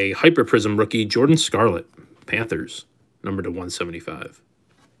have a Hyper Prizm rookie, Jordan Scarlett, Panthers, numbered to 175.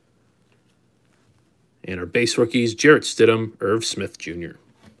 And our base rookies, Jarrett Stidham, Irv Smith Jr.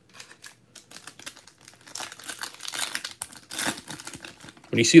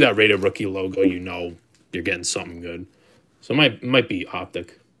 When you see that rated rookie logo, you know you're getting something good. So it might be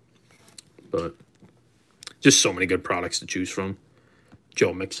Optic. But just so many good products to choose from.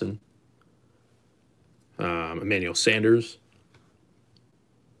 Joe Mixon. Emmanuel Sanders.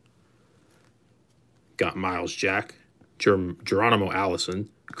 Got Miles Jack. Geronimo Allison.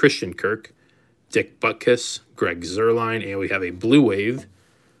 Christian Kirk. Dick Butkus, Greg Zuerlein, and we have a blue wave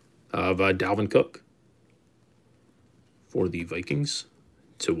of Dalvin Cook for the Vikings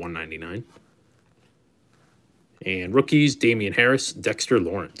to 199. And rookies, Damian Harris, Dexter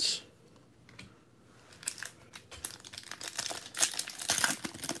Lawrence.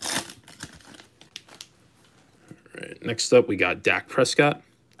 All right, next up, we got Dak Prescott,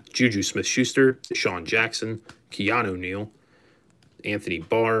 Juju Smith-Schuster, Deshaun Jackson, Keanu Neal, Anthony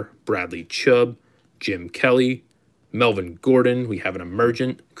Barr, Bradley Chubb, Jim Kelly, Melvin Gordon. We have an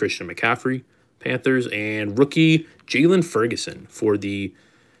emergent, Christian McCaffrey, Panthers, and rookie Jalen Ferguson for the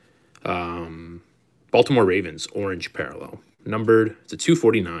Baltimore Ravens, orange parallel, numbered to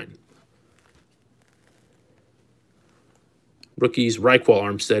 249. Rookies, Raekwon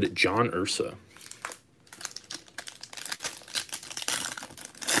Armstead, John Ursa.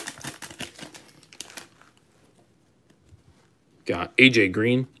 Got A.J.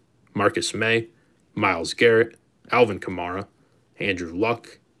 Green, Marcus May, Myles Garrett, Alvin Kamara, Andrew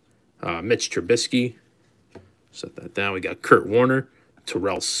Luck, Mitch Trubisky. Set that down. We got Kurt Warner,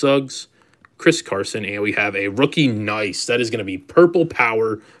 Terrell Suggs, Chris Carson, and we have a rookie nice. That is going to be purple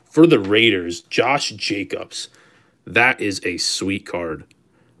power for the Raiders, Josh Jacobs. That is a sweet card.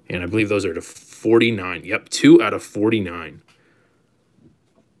 And I believe those are to 49. Yep, 2 out of 49.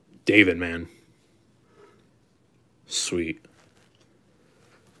 David, man. Sweet.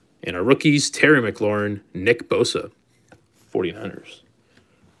 And our rookies, Terry McLaurin, Nick Bosa, 49ers.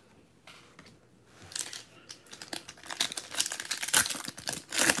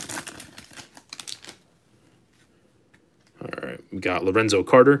 All right, we got Lorenzo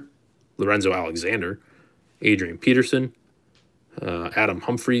Carter, Lorenzo Alexander, Adrian Peterson, Adam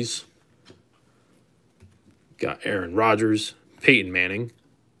Humphries. Got Aaron Rodgers, Peyton Manning,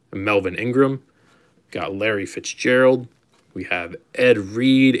 Melvin Ingram. Got Larry Fitzgerald. We have Ed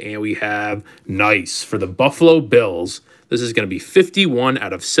Reed, and we have nice for the Buffalo Bills. This is going to be 51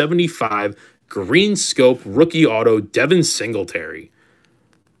 out of 75. Green Scope rookie auto, Devin Singletary.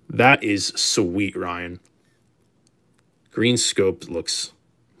 That is sweet, Ryan. Green Scope looks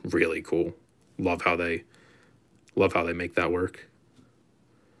really cool. Love how they make that work.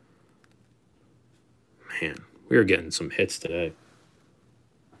 Man, we are getting some hits today.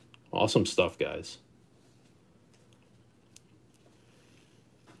 Awesome stuff, guys.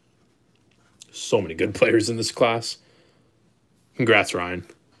 So many good players in this class. Congrats, Ryan.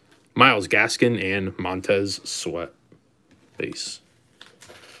 Myles Gaskin and Montez Sweat. Base.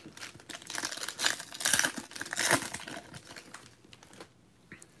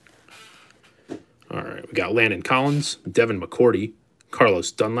 All right, we got Landon Collins, Devin McCourty,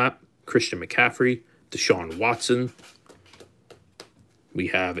 Carlos Dunlap, Christian McCaffrey, Deshaun Watson. We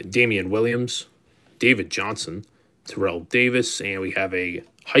have Damian Williams, David Johnson, Terrell Davis, and we have a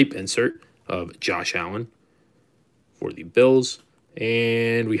hype insert of Josh Allen for the Bills.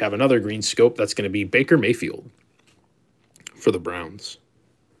 And we have another green scope. That's going to be Baker Mayfield for the Browns.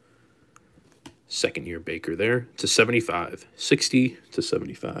 Second year Baker there to 75. 60 to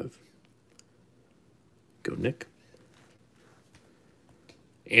 75. Go, Nick.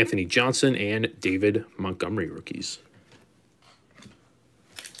 Anthony Johnson, and David Montgomery rookies.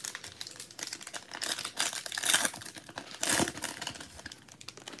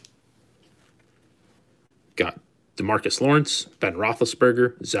 Got DeMarcus Lawrence, Ben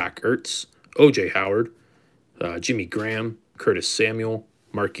Roethlisberger, Zach Ertz, O.J. Howard, Jimmy Graham, Curtis Samuel,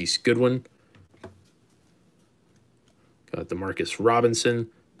 Marquise Goodwin. Got DeMarcus Robinson,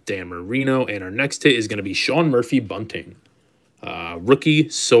 Dan Marino, and our next hit is going to be Sean Murphy Bunting. Rookie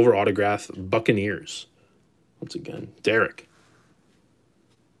silver autograph, Buccaneers. Once again, Derek.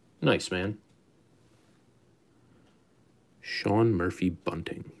 Nice, man. Sean Murphy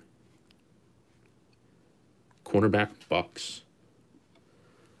Bunting. Cornerback, Bucks.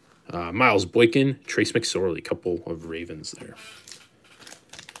 Miles Boykin, Trace McSorley, couple of Ravens there.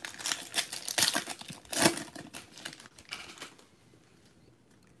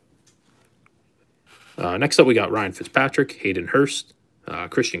 Next up, we got Ryan Fitzpatrick, Hayden Hurst,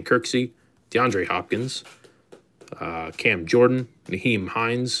 Christian Kirksey, DeAndre Hopkins, Cam Jordan, Naheem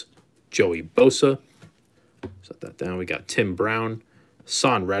Hines, Joey Bosa. Set that down. We got Tim Brown,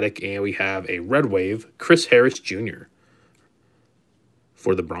 Son Reddick, and we have a red wave, Chris Harris Jr.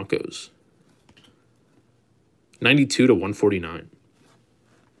 for the Broncos. 92/149.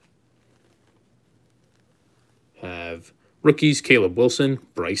 Have rookies, Caleb Wilson,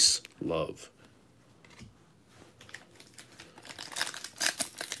 Bryce Love.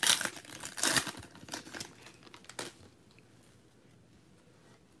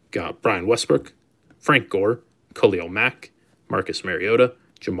 Got Brian Westbrook, Frank Gore, Khalil Mack, Marcus Mariota,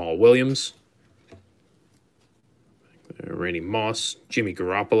 Jamal Williams, Randy Moss, Jimmy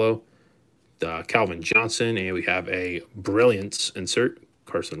Garoppolo, Calvin Johnson, and we have a Brilliance insert,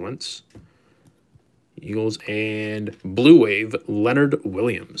 Carson Wentz. Eagles, and Blue Wave, Leonard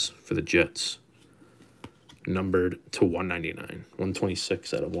Williams for the Jets. Numbered to 199.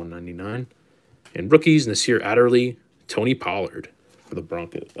 126 out of 199. And rookies, Nasir Adderley, Tony Pollard for the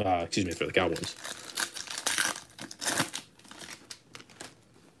Broncos. For the Cowboys.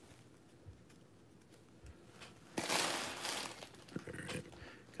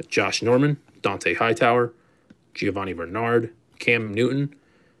 Got Josh Norman, Dante Hightower, Giovanni Bernard, Cam Newton,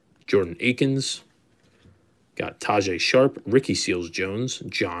 Jordan Akins. Got Tajay Sharp, Ricky Seals-Jones,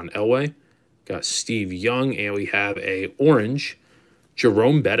 John Elway. Got Steve Young, and we have a orange,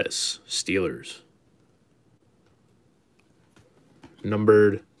 Jerome Bettis, Steelers.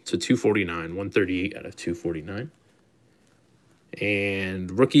 Numbered to 249, 138 out of 249.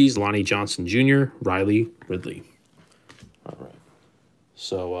 And rookies, Lonnie Johnson Jr., Riley Ridley. All right.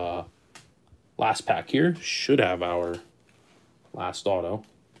 So, last pack here should have our last auto.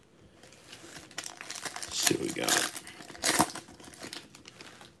 Let's see what we got.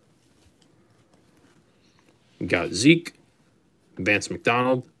 We got Zeke, Vance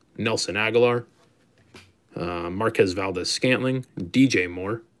McDonald, Nelson Aguilar, Marquez Valdez-Scantling, DJ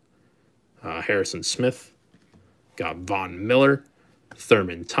Moore, Harrison Smith, got Von Miller,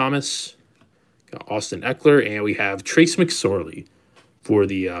 Thurman Thomas, got Austin Eckler, and we have Trace McSorley for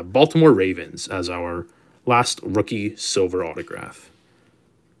the Baltimore Ravens as our last rookie silver autograph.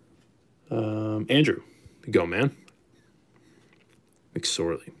 Andrew, go, man.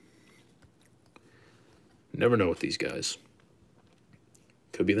 McSorley. Never know with these guys.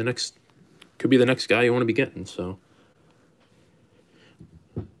 Could be the next guy you want to be getting, so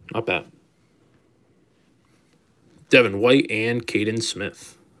not bad. Devin White and Caden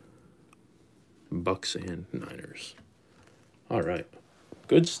Smith. Bucks and Niners. All right.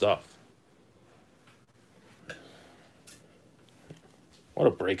 Good stuff. What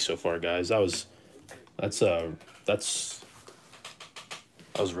a break so far, guys. That was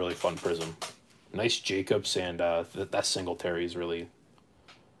really fun Prizm. Nice Jacobs, and that Singletary is really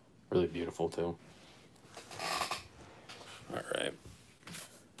beautiful too. All right.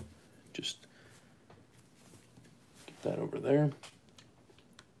 Just get that over there.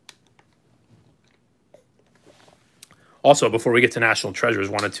 Also, before we get to National Treasures,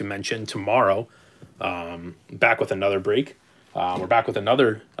 wanted to mention tomorrow, back with another break. We're back with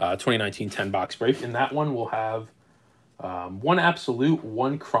another 2019 10-box break. In that one, we'll have one Absolute,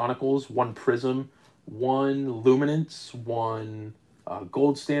 one Chronicles, one Prizm, one Luminance, one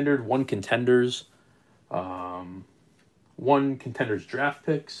Gold Standard, one Contenders, one Contenders Draft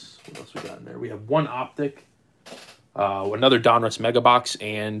Picks. What else we got in there? We have one Optic, another Donruss Mega Box,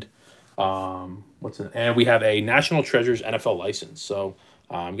 and and we have a National Treasures NFL license. So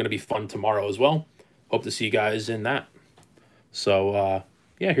going to be fun tomorrow as well. Hope to see you guys in that. So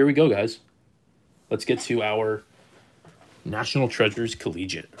yeah, here we go, guys. Let's get to our National Treasures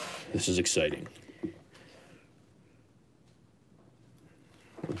Collegiate. This is exciting.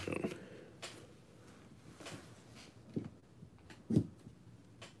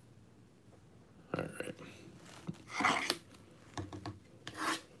 All right.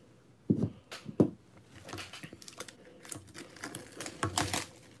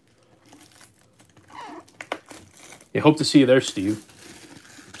 Yeah, hope to see you there, Steve.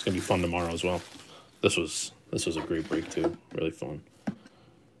 It's gonna be fun tomorrow as well. This was a great break too. Really fun.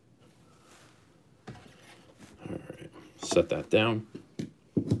 All right, set that down.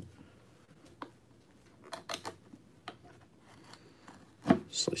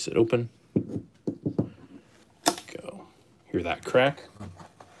 Slice it open. Go. Hear that crack?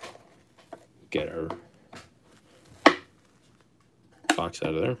 Get our box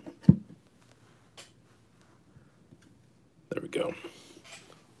out of there. There we go.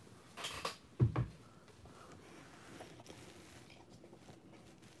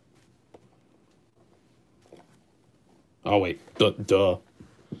 Oh wait, duh.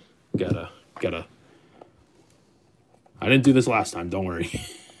 Gotta. I didn't do this last time. Don't worry.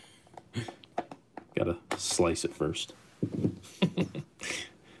 Gotta slice it first.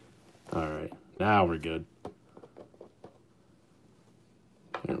 All right, now we're good.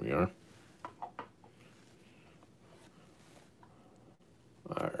 There we are.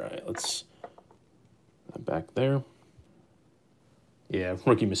 All right, let's back there. Yeah,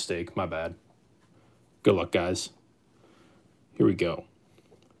 rookie mistake. My bad. Good luck, guys. Here we go.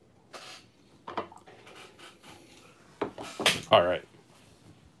 All right.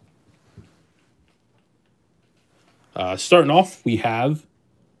 Starting off, we have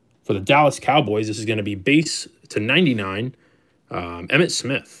for the Dallas Cowboys, this is going to be base to 99, Emmitt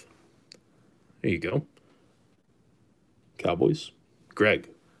Smith. There you go. Cowboys. Greg.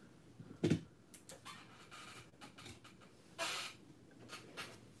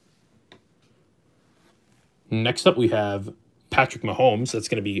 Next up, we have Patrick Mahomes. That's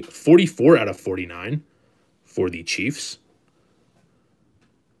going to be 44 out of 49 for the Chiefs.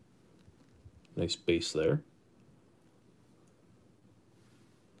 Nice base there.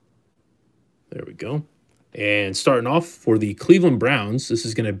 There we go. And starting off for the Cleveland Browns, this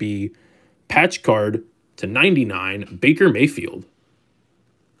is going to be patch card to 99, Baker Mayfield.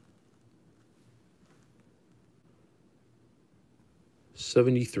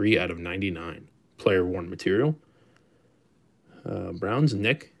 $73 out of 99. Player worn material. Browns,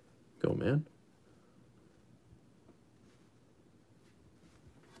 Nick. Go, man.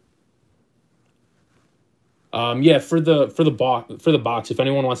 Yeah, for the box, if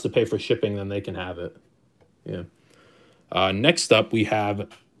anyone wants to pay for shipping, then they can have it. Yeah. Next up, we have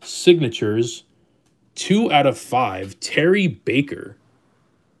signatures, 2 out of 5, Terry Baker.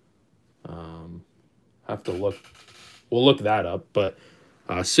 Have to look. We'll look that up, but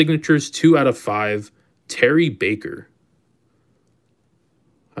signatures, 2 out of 5, Terry Baker.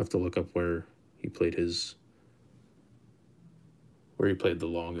 I have to look up where he played the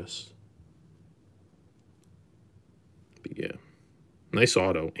longest. But yeah, nice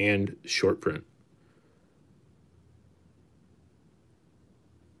auto and short print.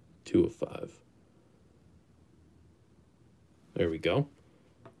 2 of 5. There we go.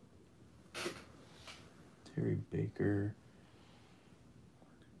 Terry Baker.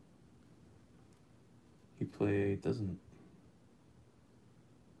 He played, doesn't...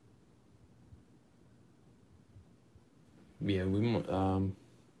 Yeah, I'll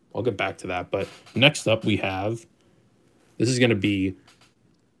get back to that. But next up we have, this is going to be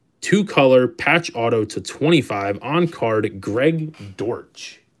 2-color patch auto to 25 on card, Greg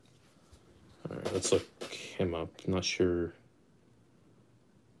Dortch. All right, let's look him up. I'm not sure.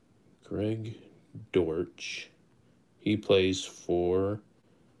 Greg Dortch. He plays for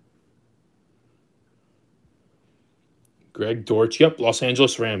Greg Dortch. Yep, Los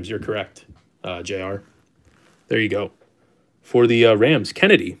Angeles Rams. You're correct, JR. There you go. For the Rams,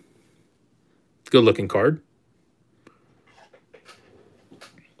 Kennedy. Good looking card.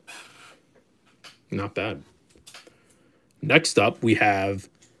 Not bad. Next up, we have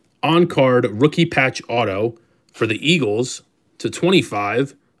on-card rookie patch auto for the Eagles to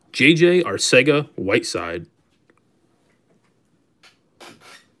 25, JJ Arcega-Whiteside.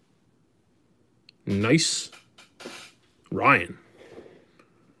 Nice. Ryan.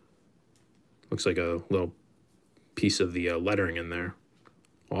 Looks like a little piece of the lettering in there.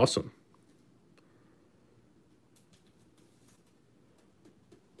 Awesome.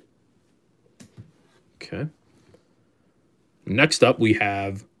 Okay. Next up, we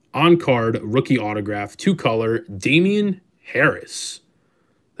have on-card rookie autograph, 2-color, Damian Harris.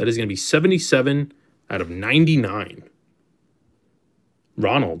 That is going to be 77 out of 99.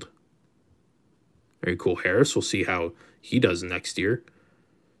 Ronald. Very cool. Harris. We'll see how he does next year.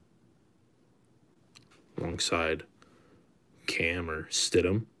 alongside Cam or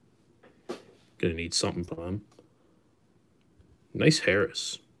Stidham. Gonna need something from him. Nice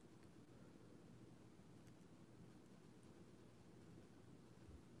Harris.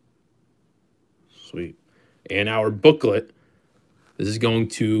 Sweet. And our booklet, this is going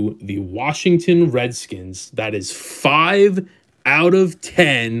to the Washington Redskins. That is 5 out of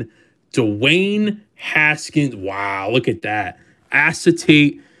 10. Dwayne Haskins. Wow, look at that.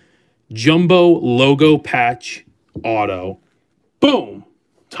 Acetate jumbo logo patch auto. Boom.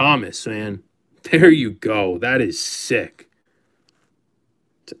 Thomas, man. There you go. That is sick.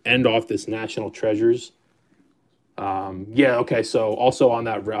 To end off this National Treasures. Yeah, okay, so also on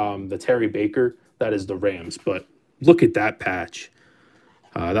that, the Terry Baker, that is the Rams. But look at that patch.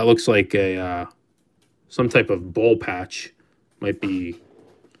 That looks like a some type of bowl patch. Might be,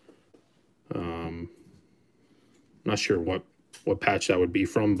 not sure what patch that would be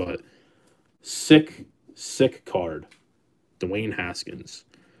from, but sick card. Dwayne Haskins.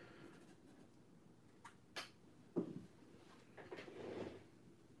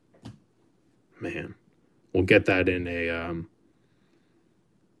 Man, we'll get that in a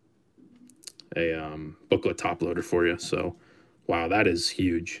booklet top loader for you. So, wow, that is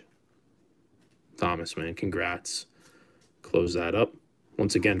huge. Thomas, man, congrats. Close that up.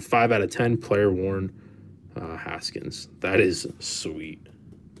 Once again, 5 out of 10, player worn Haskins. That is sweet.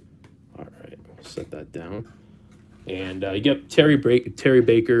 All right, I'll set that down. And you get Terry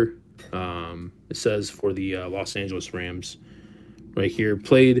Baker. It says for the Los Angeles Rams right here.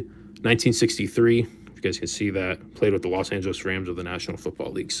 Played 1963. If you guys can see that. Played with the Los Angeles Rams of the National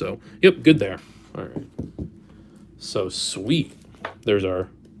Football League. So, yep, good there. All right. So, sweet. There's our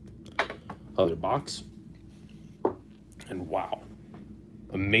other box. And wow.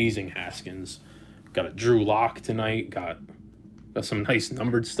 Amazing Haskins. Got a Drew Lock tonight. Got some nice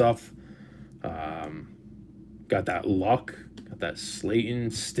numbered stuff. Got that Luck. Got that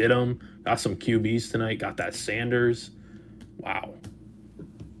Slayton, Stidham. Got some QBs tonight. Got that Sanders. Wow.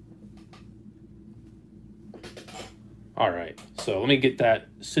 All right. So let me get that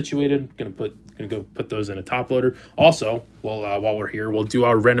situated. Gonna go put those in a top loader. Also, while we're here, we'll do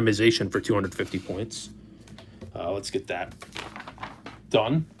our randomization for 250 points. Let's get that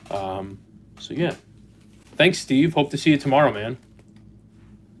done. So yeah. Thanks, Steve. Hope to see you tomorrow, man.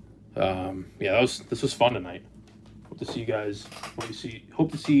 Yeah, this was fun tonight. Hope to see you guys.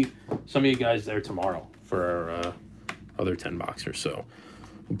 Hope to see some of you guys there tomorrow for our other 10 boxers. So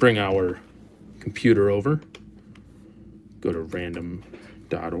we'll bring our computer over. Go to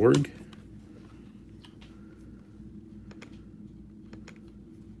random.org.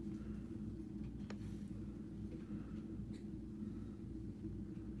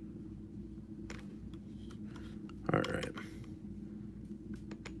 All right.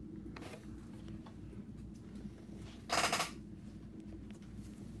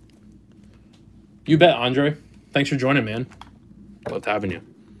 You bet, Andre. Thanks for joining, man. Loved having you.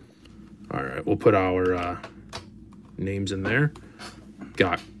 All right, we'll put our names in there.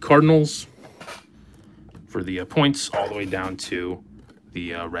 Got Cardinals for the points all the way down to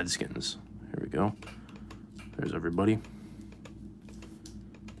the Redskins. Here we go. There's everybody.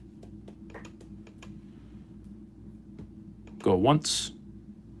 Go once,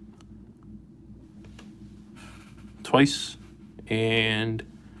 twice, and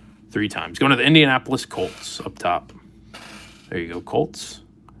 3 times. Going to the Indianapolis Colts up top. There you go, Colts.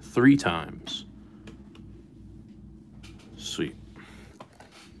 3 times. Sweet.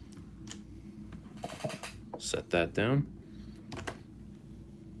 Set that down.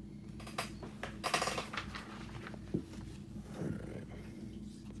 All right.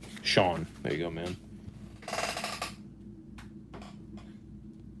 Sean, there you go, man.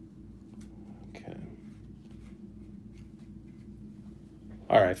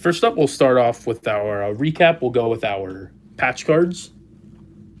 All right, first up, we'll start off with our recap. We'll go with our patch cards.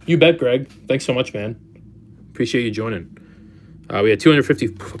 You bet, Greg. Thanks so much, man. Appreciate you joining. We had 250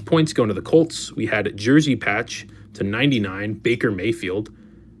 points going to the Colts. We had jersey patch to 99, Baker Mayfield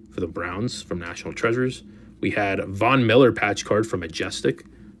for the Browns from National Treasures. We had Von Miller patch card from Majestic,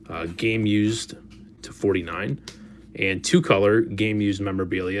 game used to 49. And 2-color game used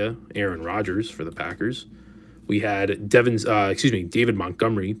memorabilia, Aaron Rodgers for the Packers. We had David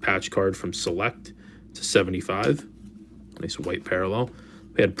Montgomery patch card from Select to 75. Nice white parallel.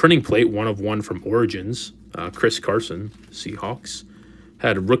 We had printing plate 1 of 1 from Origins. Chris Carson, Seahawks.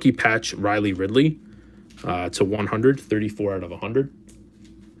 Had rookie patch Riley Ridley to 100, 34 out of 100.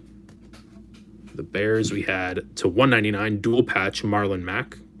 For the Bears, we had to 199 dual patch Marlon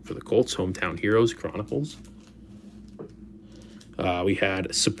Mack for the Colts, Hometown Heroes Chronicles. We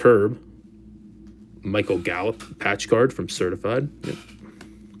had superb Michael Gallup patch card from Certified. Yep.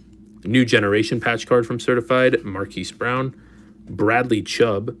 New Generation patch card from Certified, Marquise Brown. Bradley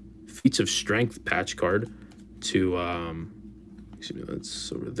Chubb, Feats of Strength patch card to, excuse me,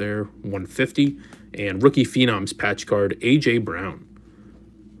 that's over there, 150. And Rookie Phenoms patch card, A.J. Brown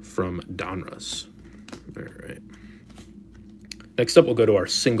from Donruss. All right. Next up, we'll go to our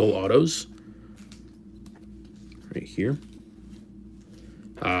single autos right here.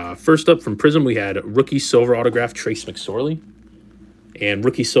 First up from Prizm, we had Rookie Silver Autograph Trace McSorley and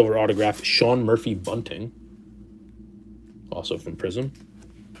Rookie Silver Autograph Sean Murphy Bunting, also from Prizm.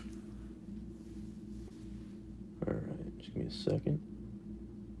 All right, just give me a second.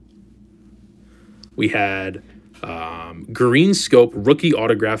 We had Green Scope Rookie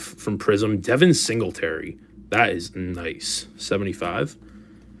Autograph from Prizm, Devin Singletary. That is nice, 75.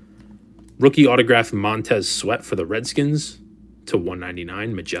 Rookie Autograph Montez Sweat for the Redskins to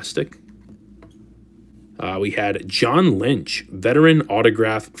 199, Majestic. We had John Lynch, Veteran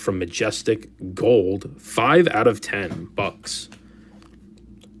Autograph from Majestic, Gold, 5 out of 10 bucks.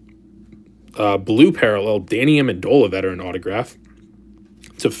 Blue Parallel, Danny Amendola Veteran Autograph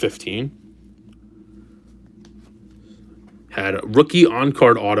to 15. Had Rookie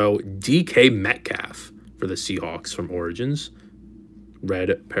On-Card Auto, DK Metcalf for the Seahawks from Origins,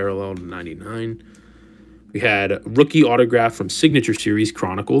 Red Parallel to 99. We had Rookie Autograph from Signature Series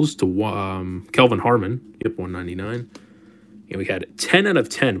Chronicles to Kelvin Harmon, yep, 199. And we had 10 out of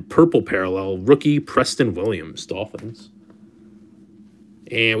 10 Purple Parallel Rookie Preston Williams, Dolphins.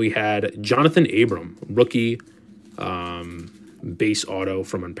 And we had Jonathan Abram, Rookie Base Auto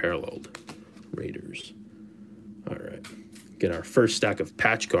from Unparalleled, Raiders. All right, get our first stack of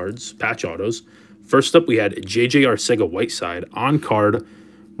patch cards, patch autos. First up, we had J.J. Arcega-Whiteside, on-card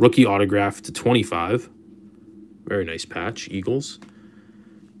Rookie Autograph to 25. Very nice patch, Eagles.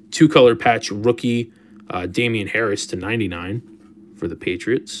 Two-color patch Rookie Damian Harris to 99 for the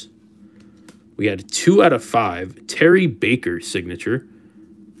Patriots. We had 2 out of 5 Terry Baker signature,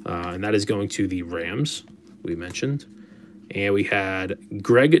 and that is going to the Rams, we mentioned. And we had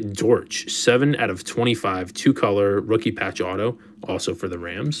Greg Dortch, 7 out of 25 two-color Rookie patch auto, also for the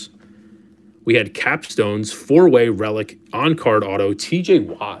Rams. We had Capstones, 4-way relic on-card auto, T.J.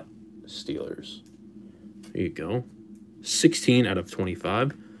 Watt, Steelers. There you go. 16 out of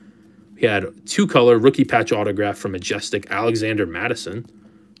 25. We had two-color Rookie patch autograph from Majestic, Alexander Madison,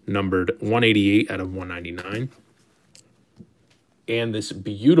 numbered 188 out of 199. And this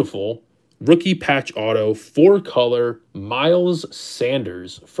beautiful Rookie patch auto, 4-color Miles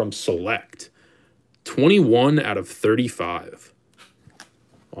Sanders from Select, 21 out of 35.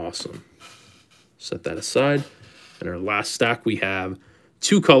 Awesome. Set that aside. And our last stack, we have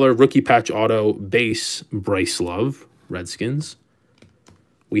two-color Rookie patch auto base Bryce Love, Redskins.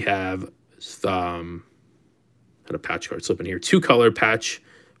 We have had a patch card slip in here. Two-color patch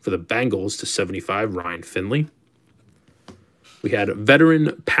for the Bengals to 75, Ryan Finley. We had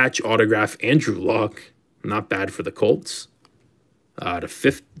veteran patch autograph Andrew Luck, not bad for the Colts, to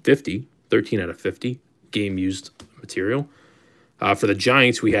 50, 13 out of 50, game-used material. For the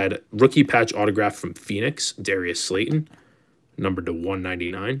Giants, we had rookie patch autograph from Phoenix, Darius Slayton, numbered to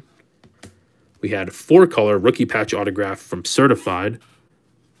 199. We had 4-color rookie patch autograph from Certified,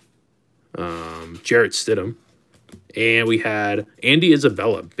 Jarrett Stidham. And we had Andy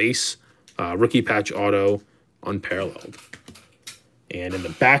Isabella, base rookie patch auto, Unparalleled. And in the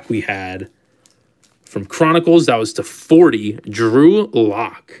back, we had from Chronicles, that was to 40, Drew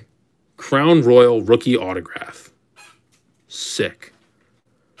Lock, Crown Royal rookie autograph. Sick.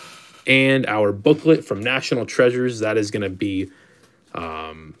 And our booklet from National Treasures, that is going to be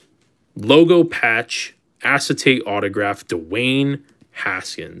logo patch, acetate autograph, Dwayne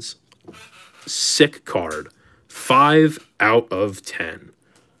Haskins. Sick card. 5 out of 10.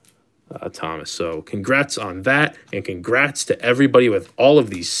 Thomas. So congrats on that, and congrats to everybody with all of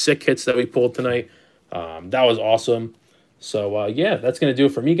these sick hits that we pulled tonight. That was awesome. So yeah, that's going to do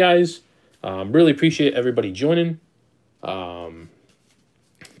it for me, guys. Really appreciate everybody joining.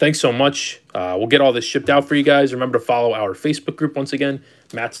 Thanks so much. We'll get all this shipped out for you guys. Remember to follow our Facebook group once again,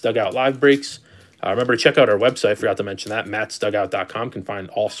 Matt's Dugout Live Breaks. Remember to check out our website. Forgot to mention that, mattsdugout.com. Can find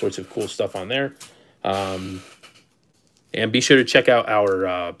all sorts of cool stuff on there. And be sure to check out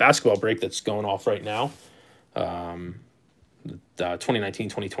our basketball break that's going off right now, the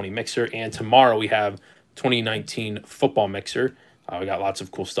 2019-2020 mixer. And tomorrow we have 2019 football mixer. We got lots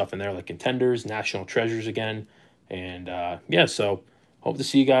of cool stuff in there, like contenders, national treasures again. And yeah, so hope to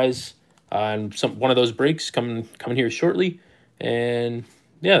see you guys on one of those breaks coming here shortly. And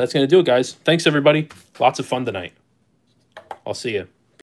yeah, that's going to do it, guys. Thanks, everybody. Lots of fun tonight. I'll see you.